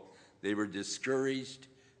people. They were discouraged.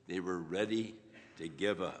 They were ready to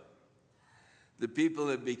give up. The people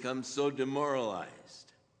had become so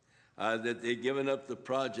demoralized that they'd given up the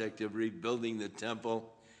project of rebuilding the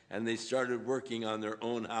temple, and they started working on their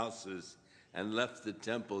own houses and left the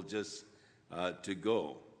temple just to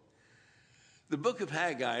go. The book of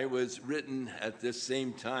Haggai was written at this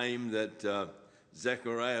same time that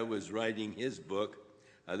Zechariah was writing his book.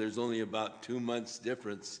 There's only about 2 months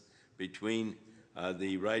difference between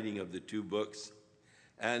the writing of the two books.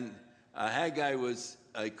 And Haggai was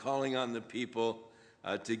calling on the people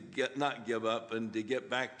to not give up and to get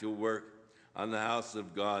back to work on the house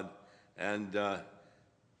of God. And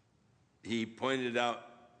he pointed out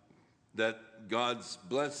that God's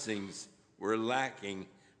blessings were lacking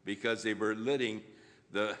because they were letting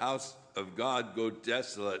the house of God go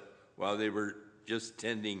desolate while they were just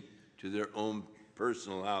tending to their own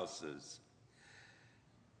personal houses.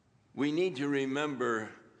 We need to remember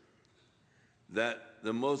that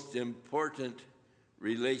the most important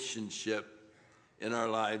relationship in our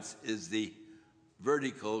lives is the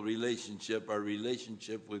vertical relationship, our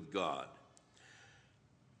relationship with God.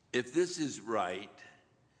 If this is right,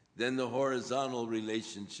 then the horizontal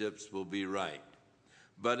relationships will be right.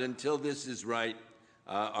 But until this is right,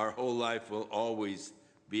 our whole life will always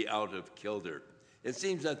be out of kilter. It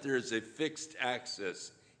seems that there is a fixed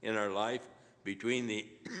axis in our life between the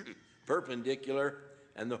perpendicular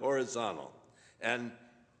and the horizontal. And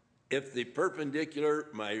if the perpendicular,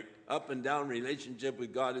 my up and down relationship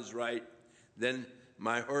with God is right, then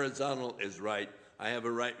my horizontal is right. I have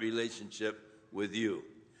a right relationship with you.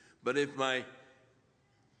 But if my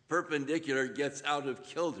perpendicular gets out of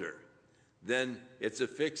kilter, then it's a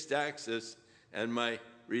fixed axis and my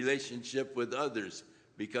relationship with others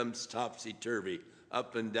becomes topsy-turvy,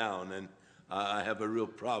 up and down, and I have a real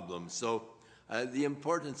problem. So the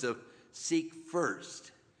importance of seek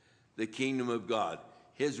first the kingdom of God,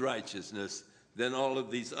 his righteousness, then all of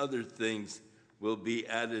these other things will be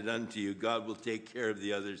added unto you. God will take care of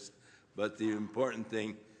the others. But the important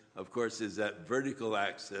thing, of course, is that vertical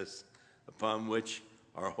axis upon which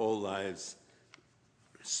our whole lives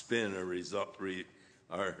spin or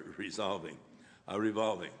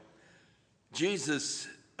revolving. Jesus,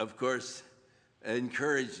 of course,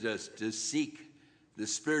 encouraged us to seek the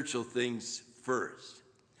spiritual things first.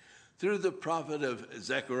 Through the prophet of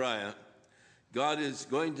Zechariah, God is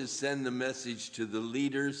going to send the message to the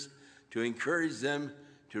leaders to encourage them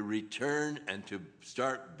to return and to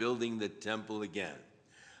start building the temple again.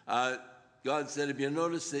 God said, if you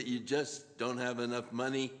notice that you just don't have enough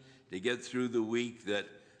money to get through the week, that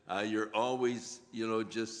you're always,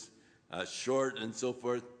 just short and so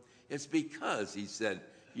forth, it's because, he said,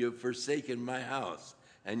 you've forsaken my house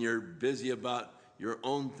and you're busy about your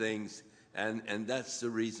own things, and that's the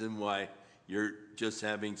reason why you're just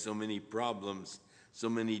having so many problems, so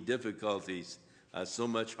many difficulties, so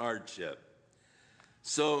much hardship.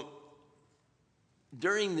 So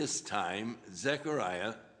during this time,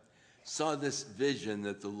 Zechariah saw this vision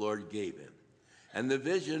that the Lord gave him. And the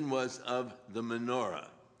vision was of the menorah.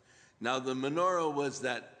 Now, the menorah was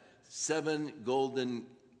that 7 golden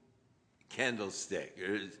candlestick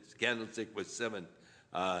with 7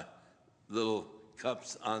 little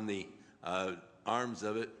cups on the arms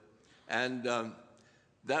of it. And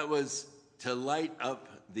that was to light up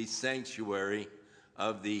the sanctuary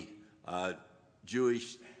of the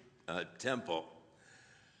Jewish temple.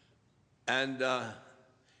 And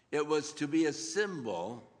it was to be a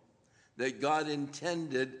symbol that God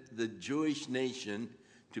intended the Jewish nation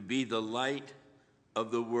to be the light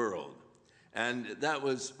of the world. And that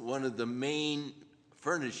was one of the main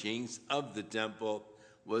furnishings of the temple,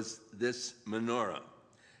 was this menorah.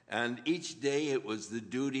 And each day it was the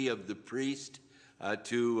duty of the priest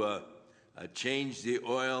to change the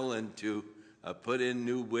oil and to put in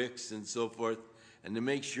new wicks and so forth, and to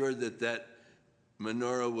make sure that that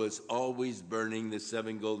menorah was always burning. The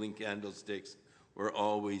 7 golden candlesticks were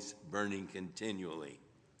always burning continually.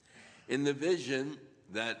 In the vision,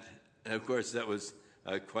 that, of course, that was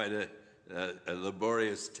quite a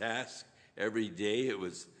laborious task. Every day it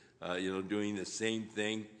was, doing the same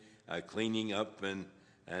thing, cleaning up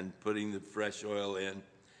and putting the fresh oil in.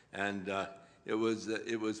 And it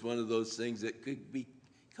was one of those things that could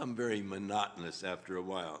become very monotonous after a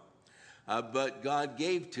while. But God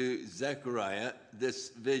gave to Zechariah this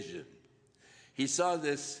vision. He saw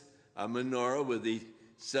this menorah with the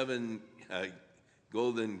 7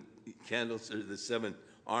 golden candles, or the 7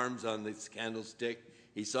 arms on this candlestick.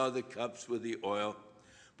 He saw the cups with the oil.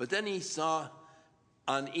 But then he saw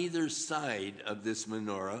on either side of this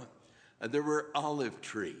menorah, there were olive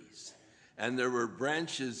trees. And there were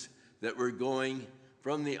branches that were going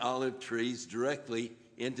from the olive trees directly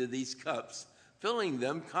into these cups, filling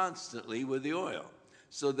them constantly with the oil,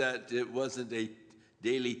 so that it wasn't a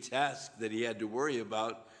daily task that he had to worry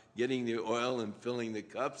about getting the oil and filling the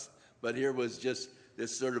cups. But here was just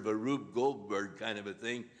this sort of a Rube Goldberg kind of a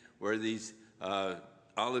thing, where these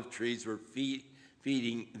olive trees were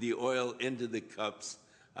feeding the oil into the cups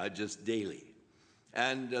just daily.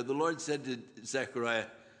 And the Lord said to Zechariah,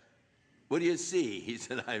 "What do you see?" He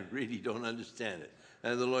said, "I really don't understand it."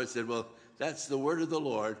 And the Lord said, "Well, that's the word of the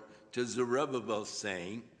Lord to Zerubbabel,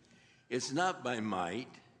 saying, "It's not by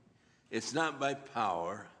might, it's not by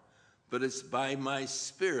power, but it's by my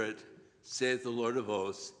Spirit, saith the Lord of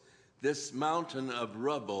hosts. This mountain of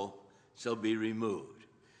rubble shall be removed."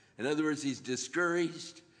 In other words, he's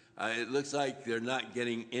discouraged. It looks like they're not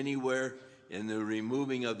getting anywhere in the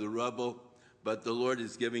removing of the rubble, but the Lord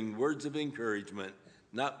is giving words of encouragement,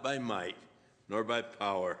 not by might, nor by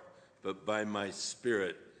power, but by my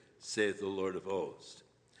Spirit, saith the Lord of hosts.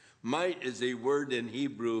 Might is a word in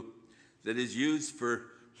Hebrew that is used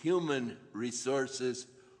for human resources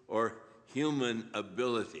or human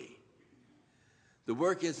ability. The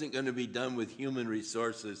work isn't going to be done with human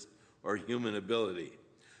resources or human ability.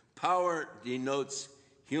 Power denotes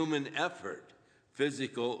human effort,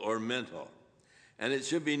 physical or mental. And it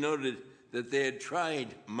should be noted that they had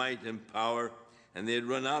tried might and power, and they had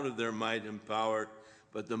run out of their might and power,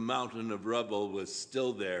 but the mountain of rubble was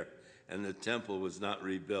still there, and the temple was not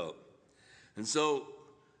rebuilt. And so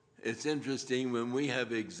it's interesting, when we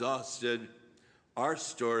have exhausted our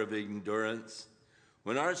store of endurance,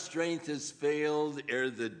 when our strength has failed ere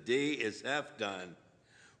the day is half done,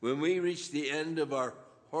 when we reach the end of our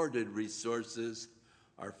hoarded resources,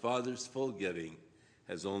 our Father's full giving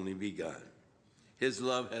has only begun. His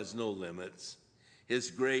love has no limits.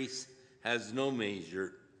 His grace has no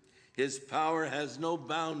measure. His power has no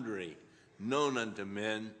boundary known unto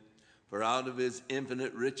men. For out of his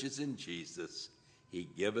infinite riches in Jesus, he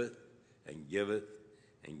giveth and giveth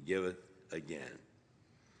and giveth again.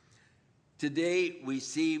 Today, we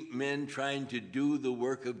see men trying to do the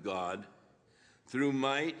work of God through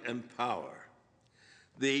might and power.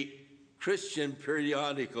 The Christian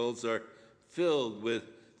periodicals are filled with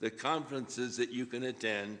the conferences that you can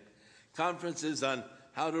attend, conferences on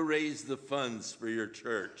how to raise the funds for your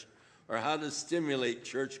church, or how to stimulate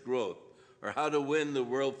church growth, or how to win the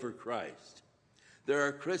world for Christ. There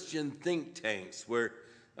are Christian think tanks where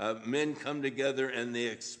men come together and they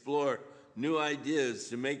explore new ideas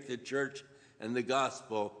to make the church and the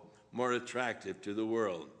gospel more attractive to the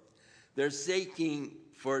world. They're seeking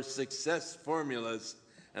for success formulas,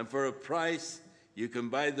 and for a price, you can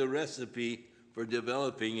buy the recipe for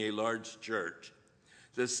developing a large church.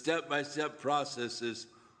 The step-by-step processes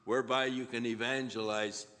whereby you can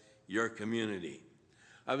evangelize your community.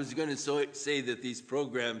 I was going to say that these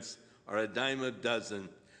programs are a dime a dozen,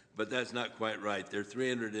 but that's not quite right. They're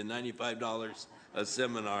 $395 a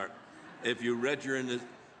seminar. If you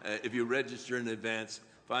register in advance,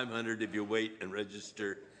 $500 if you wait and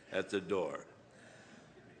register at the door.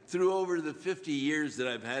 Through over the 50 years that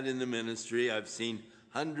I've had in the ministry, I've seen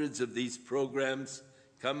hundreds of these programs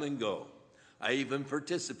come and go. I even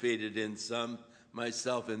participated in some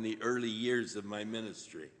myself in the early years of my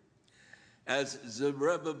ministry. As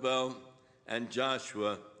Zerubbabel and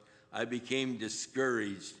Joshua, I became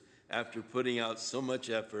discouraged after putting out so much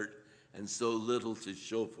effort and so little to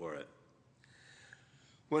show for it.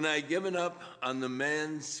 When I given up on the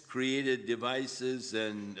man's created devices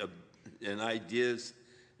and ideas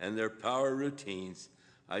and their power routines,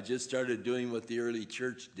 I just started doing what the early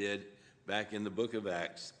church did back in the book of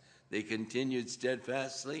Acts. They continued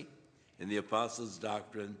steadfastly in the apostles'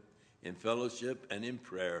 doctrine, in fellowship, and in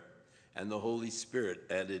prayer, and the Holy Spirit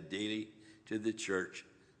added daily to the church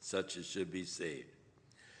such as should be saved.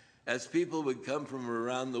 As people would come from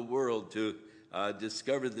around the world to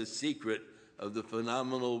discover the secret of the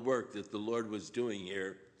phenomenal work that the Lord was doing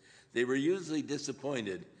here, they were usually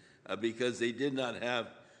disappointed because we did not have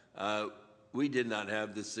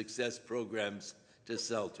the success programs to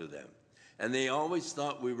sell to them. And they always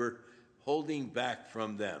thought we were holding back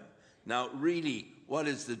from them. Now, really, what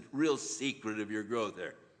is the real secret of your growth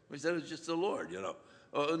there? We said it's just the Lord,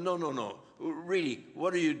 Oh, no. Really,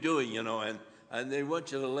 what are you doing, And they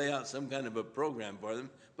want you to lay out some kind of a program for them,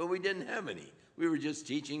 but we didn't have any. We were just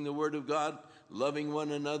teaching the Word of God, loving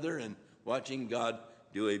one another, and watching God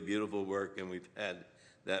do a beautiful work, and we've had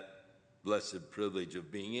that blessed privilege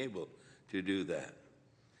of being able to do that.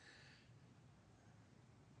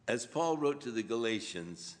 As Paul wrote to the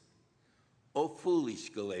Galatians, "O foolish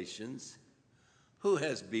Galatians, who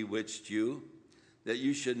has bewitched you that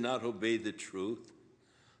you should not obey the truth?"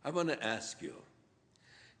 I want to ask you,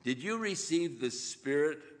 did you receive the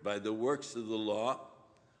Spirit by the works of the law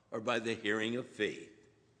or by the hearing of faith?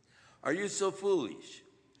 Are you so foolish?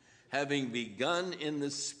 Having begun in the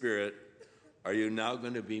Spirit, are you now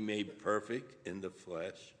going to be made perfect in the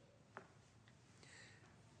flesh?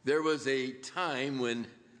 There was a time when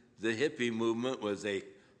the hippie movement was a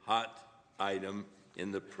hot item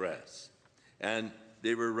in the press, and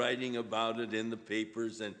they were writing about it in the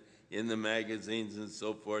papers and in the magazines and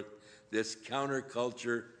so forth. This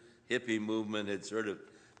counterculture hippie movement had sort of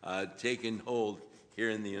taken hold here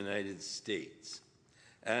in the United States.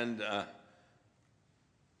 And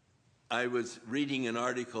I was reading an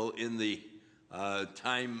article in the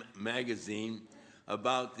Time magazine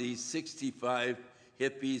about these 65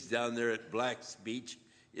 hippies down there at Black's Beach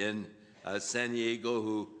in San Diego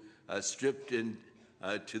who stripped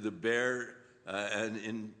to the bare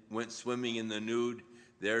and went swimming in the nude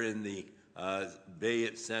there in the bay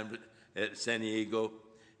at San Diego.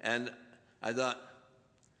 And I thought,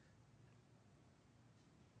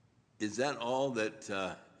 is that all that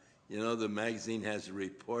the magazine has to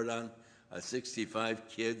report on? 65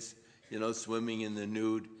 kids, swimming in the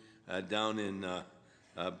nude down in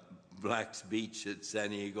Black's Beach at San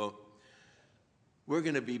Diego. We're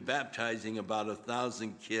going to be baptizing about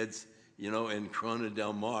 1,000 kids, in Corona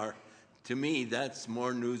del Mar. To me, that's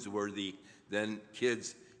more newsworthy than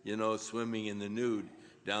kids, swimming in the nude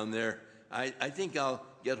down there. I think I'll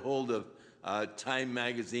get hold of Time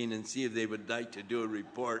magazine and see if they would like to do a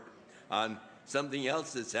report on something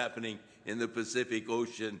else that's happening in the Pacific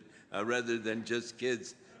Ocean rather than just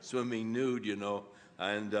kids swimming nude,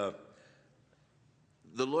 And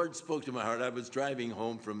the Lord spoke to my heart. I was driving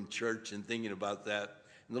home from church and thinking about that.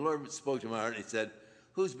 And the Lord spoke to my heart and he said,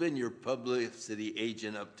 "Who's been your publicity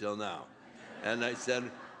agent up till now?" And I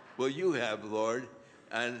said, "Well, you have, Lord."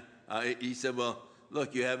 And he said, "Well,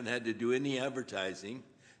 look, you haven't had to do any advertising.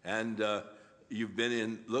 And you've been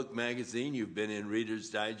in Look magazine. You've been in Reader's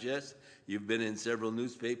Digest. You've been in several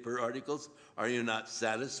newspaper articles. Are you not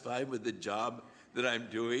satisfied with the job that I'm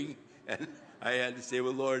doing?" And I had to say,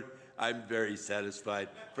 "Well, Lord, I'm very satisfied.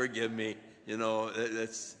 Forgive me.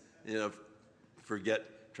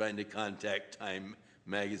 Forget trying to contact Time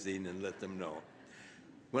magazine and let them know."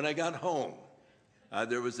 When I got home,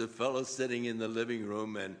 there was a fellow sitting in the living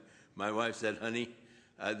room, and my wife said, "Honey,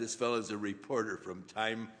 this fellow's a reporter from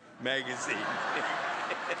Time magazine."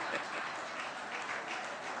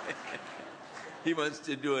 He wants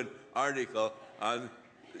to do an article on,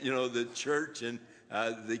 the church and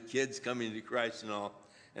the kids coming to Christ and all.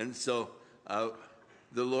 And so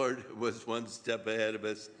the Lord was one step ahead of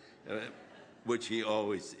us, which he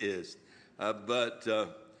always is. But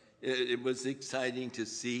it was exciting to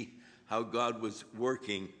see how God was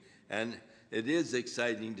working, and it is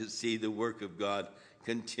exciting to see the work of God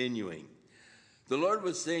continuing. The Lord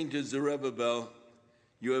was saying to Zerubbabel,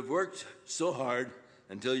 "You have worked so hard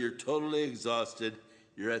until you're totally exhausted.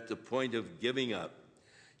 You're at the point of giving up.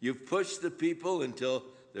 You've pushed the people until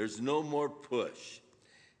there's no more push.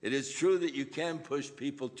 It is true that you can push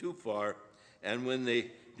people too far, and when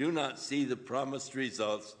they do not see the promised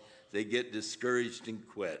results, they get discouraged and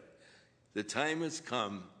quit. The time has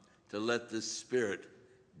come to let the Spirit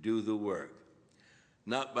do the work.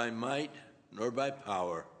 Not by might nor by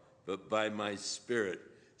power, but by my Spirit,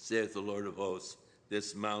 saith the Lord of hosts,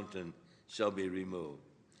 this mountain shall be removed."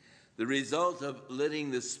 The result of letting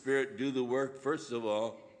the Spirit do the work, first of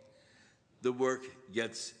all, the work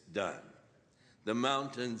gets done. The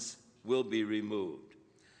mountains will be removed.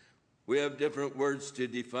 We have different words to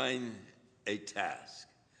define a task.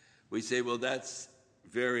 We say, "Well, that's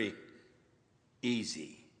very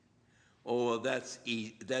easy." "Oh, well, that's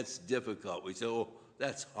difficult." We say, "Oh,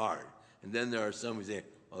 that's hard." And then there are some who say,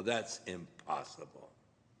 "Oh, that's impossible."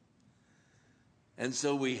 And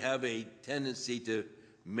so we have a tendency to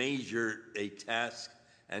measure a task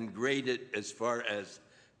and grade it as far as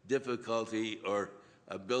difficulty or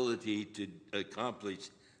ability to accomplish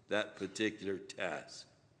that particular task.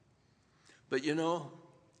 But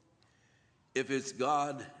if it's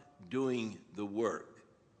God doing the work,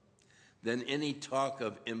 then any talk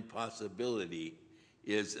of impossibility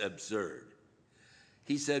is absurd.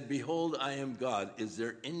 He said, "Behold, I am God. Is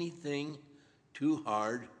there anything too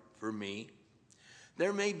hard for me?"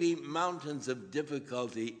 There may be mountains of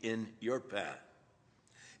difficulty in your path.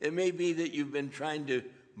 It may be that you've been trying to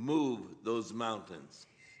move those mountains.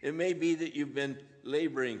 It may be that you've been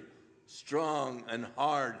laboring strong and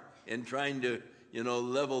hard in trying to,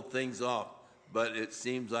 level things off, but it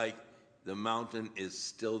seems like the mountain is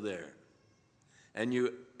still there. And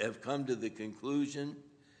you have come to the conclusion,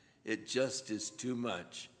 it just is too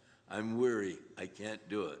much. I'm weary. I can't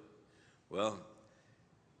do it. Well,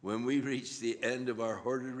 when we reach the end of our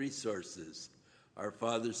hoarded resources, our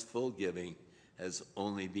Father's full giving has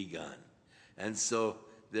only begun. And so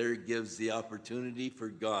there gives the opportunity for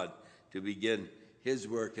God to begin his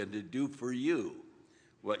work and to do for you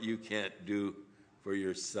what you can't do for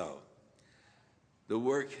yourself. The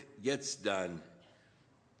work gets done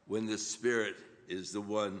when the Spirit is the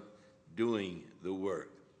one doing the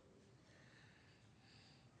work.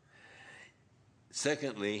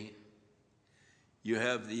 Secondly, you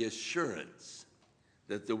have the assurance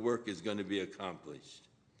that the work is going to be accomplished.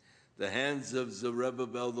 The hands of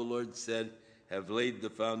Zerubbabel, the Lord said, have laid the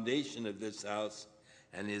foundation of this house,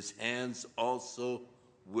 and his hands also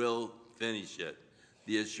will finish it.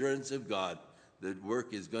 The assurance of God that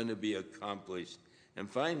work is going to be accomplished. And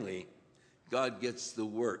finally, God gets the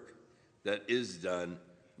work that is done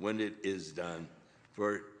when it is done.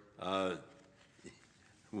 For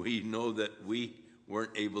we know that we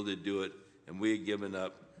weren't able to do it, and we had given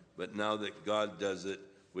up. But now that God does it,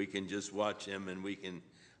 we can just watch him, and we can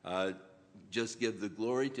just give the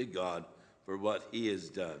glory to God for what he has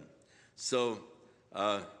done. So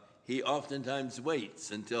he oftentimes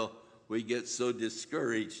waits until we get so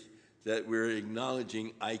discouraged that we're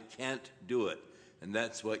acknowledging, I can't do it. And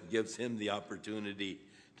that's what gives him the opportunity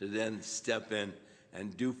to then step in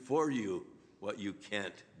and do for you what you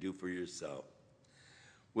can't do for yourself.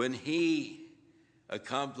 When he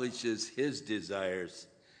accomplishes his desires,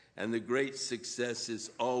 and the great success is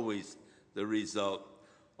always the result,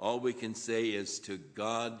 all we can say is, to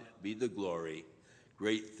God be the glory,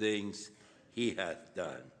 great things he hath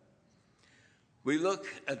done. We look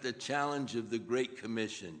at the challenge of the Great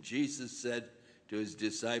Commission. Jesus said to his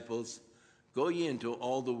disciples, go ye into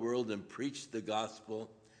all the world and preach the gospel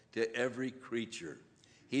to every creature.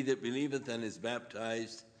 He that believeth and is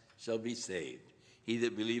baptized shall be saved. He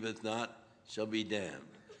that believeth not shall be damned.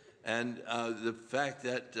 And the fact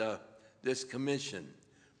that this commission,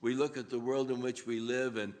 we look at the world in which we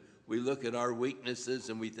live, and we look at our weaknesses,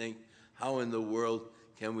 and we think, how in the world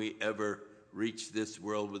can we ever reach this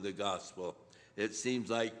world with the gospel? It seems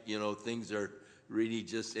like, things are really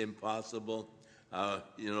just impossible,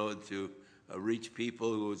 to reach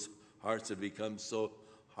people whose hearts have become so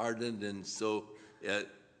hardened and so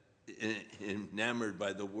enamored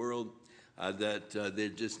by the world that they're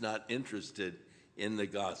just not interested in the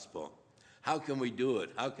gospel. How can we do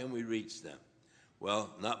it? How can we reach them?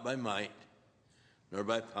 Well, not by might, nor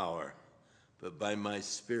by power, but by my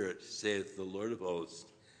Spirit, saith the Lord of hosts,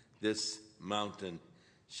 this mountain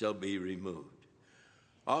shall be removed.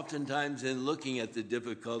 Oftentimes in looking at the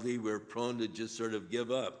difficulty, we're prone to just sort of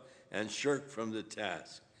give up and shirk from the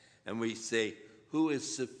task. And we say, who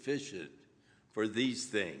is sufficient for these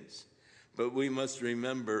things? But we must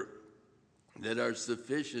remember that our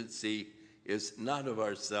sufficiency is not of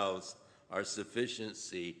ourselves. Our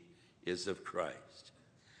sufficiency is of Christ.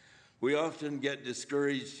 We often get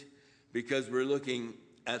discouraged because we're looking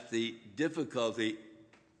at the difficulty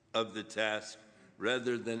of the task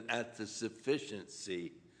rather than at the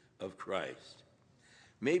sufficiency of Christ.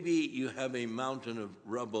 Maybe you have a mountain of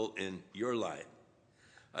rubble in your life.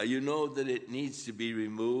 You know that it needs to be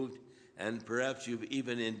removed, and perhaps you've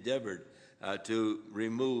even endeavored to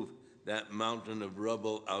remove that mountain of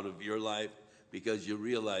rubble out of your life because you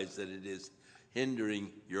realize that it is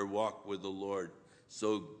hindering your walk with the Lord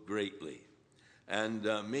so greatly. And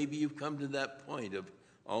maybe you've come to that point of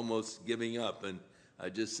almost giving up and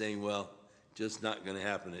just saying, well, just not going to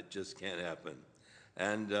happen. It just can't happen.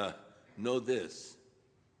 And know this,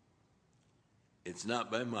 it's not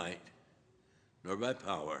by might nor by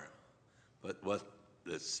power, but what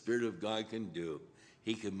the Spirit of God can do.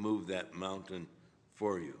 He can move that mountain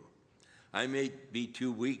for you. I may be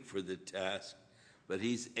too weak for the task, but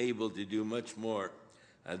he's able to do much more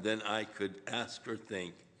than I could ask or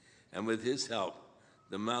think. And with his help,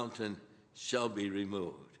 the mountain shall be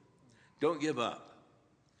removed. Don't give up,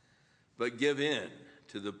 but give in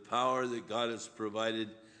to the power that God has provided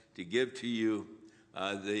to give to you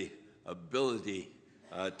the ability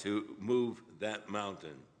to move that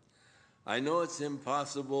mountain. I know it's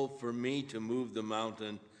impossible for me to move the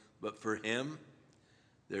mountain, but for him,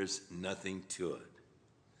 there's nothing to it.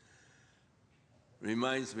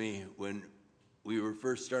 Reminds me when we were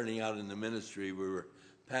first starting out in the ministry, we were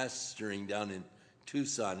pastoring down in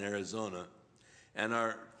Tucson, Arizona, and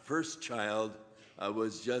our first child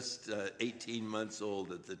was just 18 months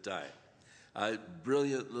old at the time. A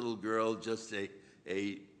brilliant little girl, just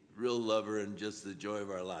a real lover and just the joy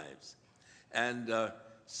of our lives. And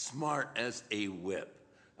smart as a whip.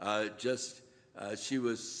 She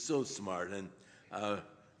was so smart. And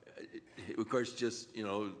of course, just,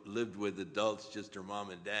 lived with adults, just her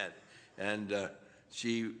mom and dad. And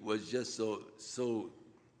she was just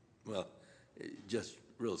just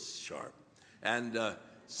real sharp. And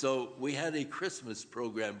so we had a Christmas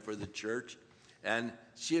program for the church, and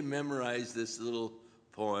she had memorized this little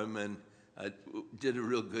poem and did a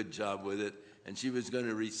real good job with it, and she was going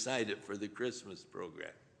to recite it for the Christmas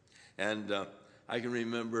program. And I can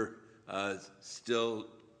remember still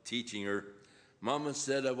teaching her. Mama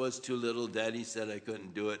said I was too little. Daddy said I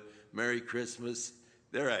couldn't do it. Merry Christmas.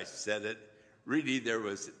 There I said it. Really, there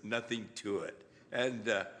was nothing to it.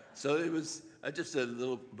 And so it was just a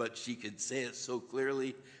little, but she could say it so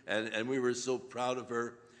clearly, and we were so proud of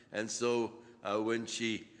her. And so when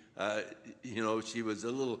she, she was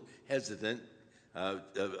a little hesitant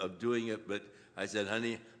of doing it, but I said,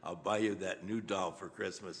 honey, I'll buy you that new doll for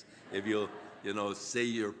Christmas if you'll, say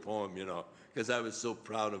your poem, because I was so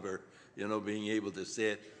proud of her, being able to say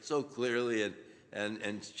it so clearly,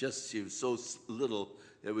 and just she was so little,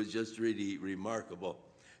 it was just really remarkable.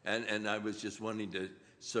 And I was just wanting to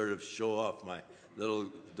sort of show off my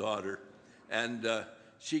little daughter. And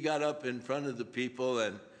she got up in front of the people,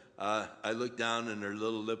 and I looked down, and her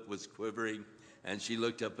little lip was quivering, and she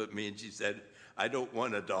looked up at me, and she said, I don't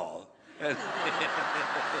want a doll. And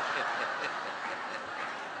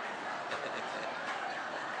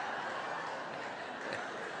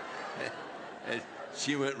and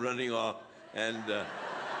she went running off, and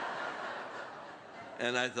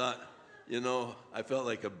I thought, I felt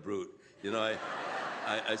like a brute.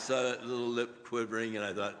 I saw that little lip quivering, and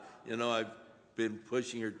I thought, I've been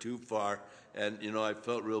pushing her too far, and, I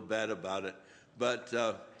felt real bad about it. But,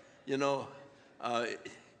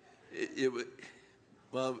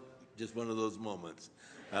 well, just one of those moments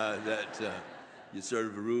that you sort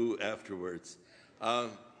of rue afterwards.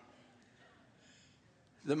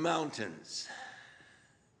 The mountains,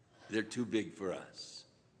 they're too big for us.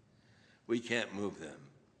 We can't move them,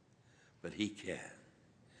 but he can.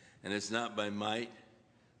 And it's not by might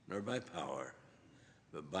nor by power,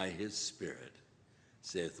 but by his Spirit,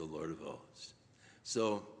 saith the Lord of hosts.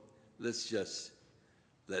 So let's just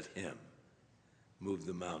let him move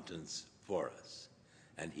the mountains for us.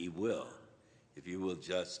 And he will, if you will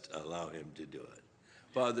just allow him to do it.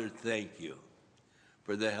 Father, thank you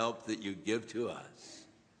for the help that you give to us.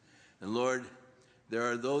 And Lord, there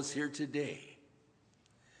are those here today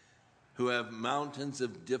who have mountains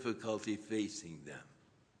of difficulty facing them.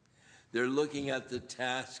 They're looking at the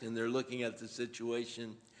task, and they're looking at the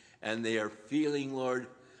situation, and they are feeling, Lord,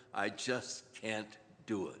 I just can't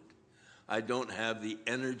do it. I don't have the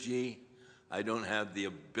energy. I don't have the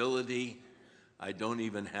ability. I don't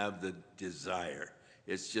even have the desire.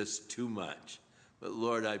 It's just too much. But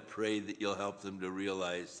Lord, I pray that you'll help them to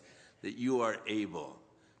realize that you are able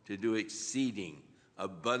to do exceeding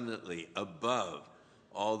abundantly above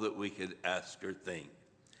all that we could ask or think.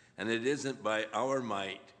 And it isn't by our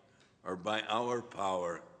might or by our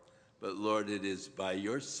power, but Lord, it is by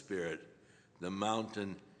your Spirit the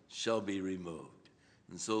mountain shall be removed.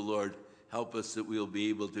 And so, Lord, help us that we'll be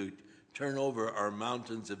able to turn over our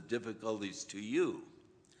mountains of difficulties to you,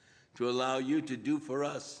 to allow you to do for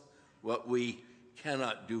us what we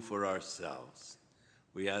cannot do for ourselves.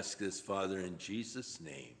 We ask this, Father, in Jesus'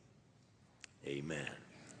 name. Amen.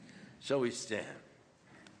 Shall we stand?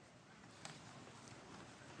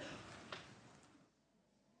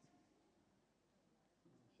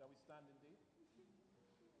 Shall we stand indeed?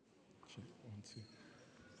 Check, 1, 2.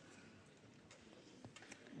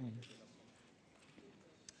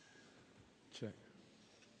 Check.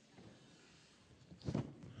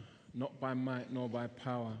 Not by might nor by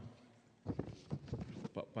power,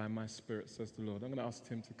 but by my Spirit, says the Lord. I'm going to ask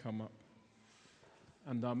Tim to come up.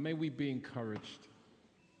 And may we be encouraged.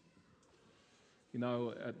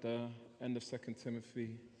 At the end of 2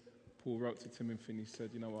 Timothy, Paul wrote to Timothy and he said,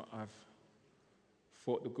 I've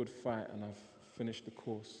fought the good fight and I've finished the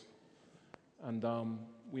course. And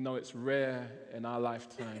we know it's rare in our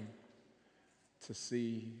lifetime to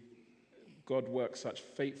see God work such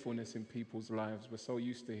faithfulness in people's lives. We're so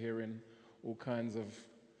used to hearing all kinds of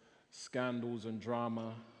scandals and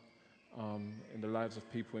drama in the lives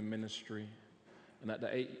of people in ministry. And at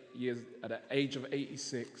the age of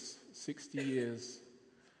 86, 60 years,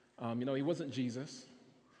 he wasn't Jesus.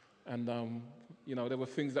 And, there were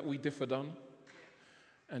things that we differed on.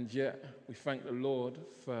 And yet, we thank the Lord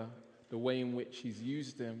for the way in which he's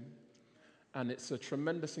used him. And it's a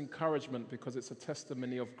tremendous encouragement because it's a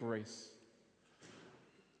testimony of grace.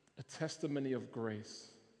 A testimony of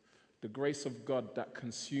grace. The grace of God that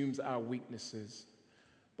consumes our weaknesses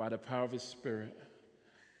by the power of his Spirit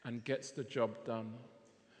and gets the job done.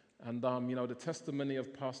 And, the testimony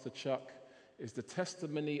of Pastor Chuck is the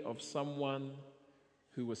testimony of someone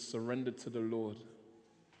who was surrendered to the Lord.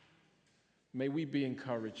 May we be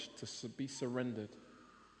encouraged to be surrendered.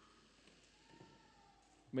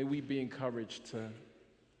 May we be encouraged to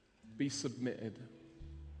be submitted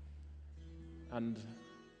and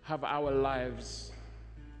have our lives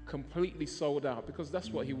completely sold out, because that's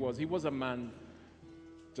what he was. He was a man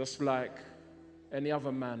just like any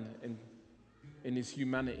other man in his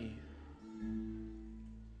humanity.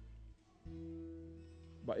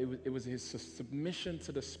 but it was his submission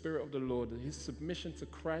to the Spirit of the Lord, his submission to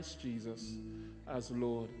Christ Jesus as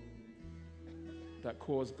Lord, that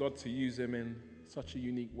caused God to use him in such a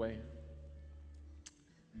unique way.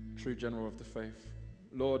 True general of the faith.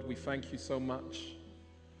 Lord, we thank you so much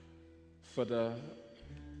for the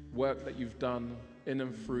work that you've done in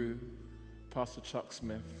and through Pastor Chuck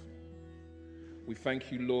Smith. We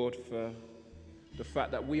thank you, Lord, for the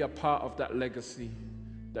fact that we are part of that legacy,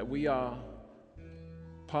 that we are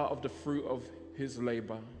part of the fruit of his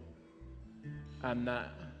labor, and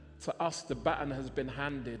that to us the baton has been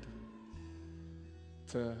handed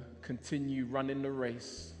to continue running the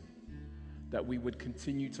race, that we would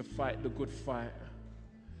continue to fight the good fight,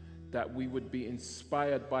 that we would be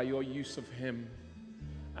inspired by your use of him,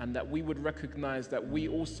 and that we would recognize that we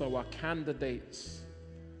also are candidates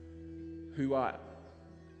who are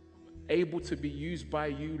able to be used by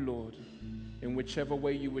you, Lord, in whichever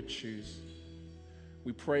way you would choose.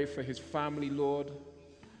 We pray for his family, Lord,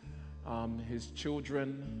 his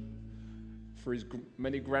children, for his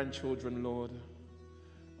many grandchildren, Lord.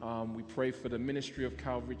 We pray for the ministry of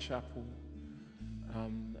Calvary Chapel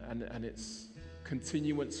and its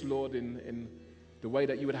continuance, Lord, in the way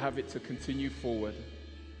that you would have it to continue forward.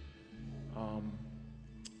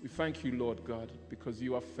 We thank you, Lord God, because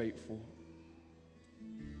you are faithful.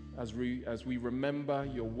 As we remember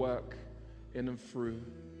your work in and through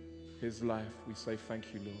his life, we say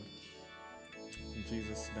thank you, Lord. In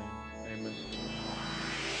Jesus' name, amen.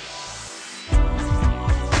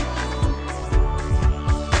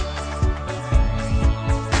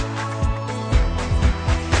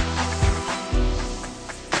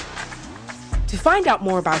 To find out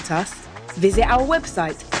more about us, visit our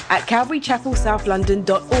website at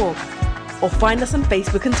calvarychapelsouth.london.org or find us on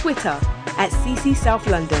Facebook and Twitter at CC South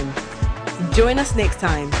London. Join us next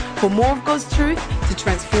time for more of God's truth to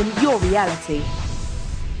transform your reality.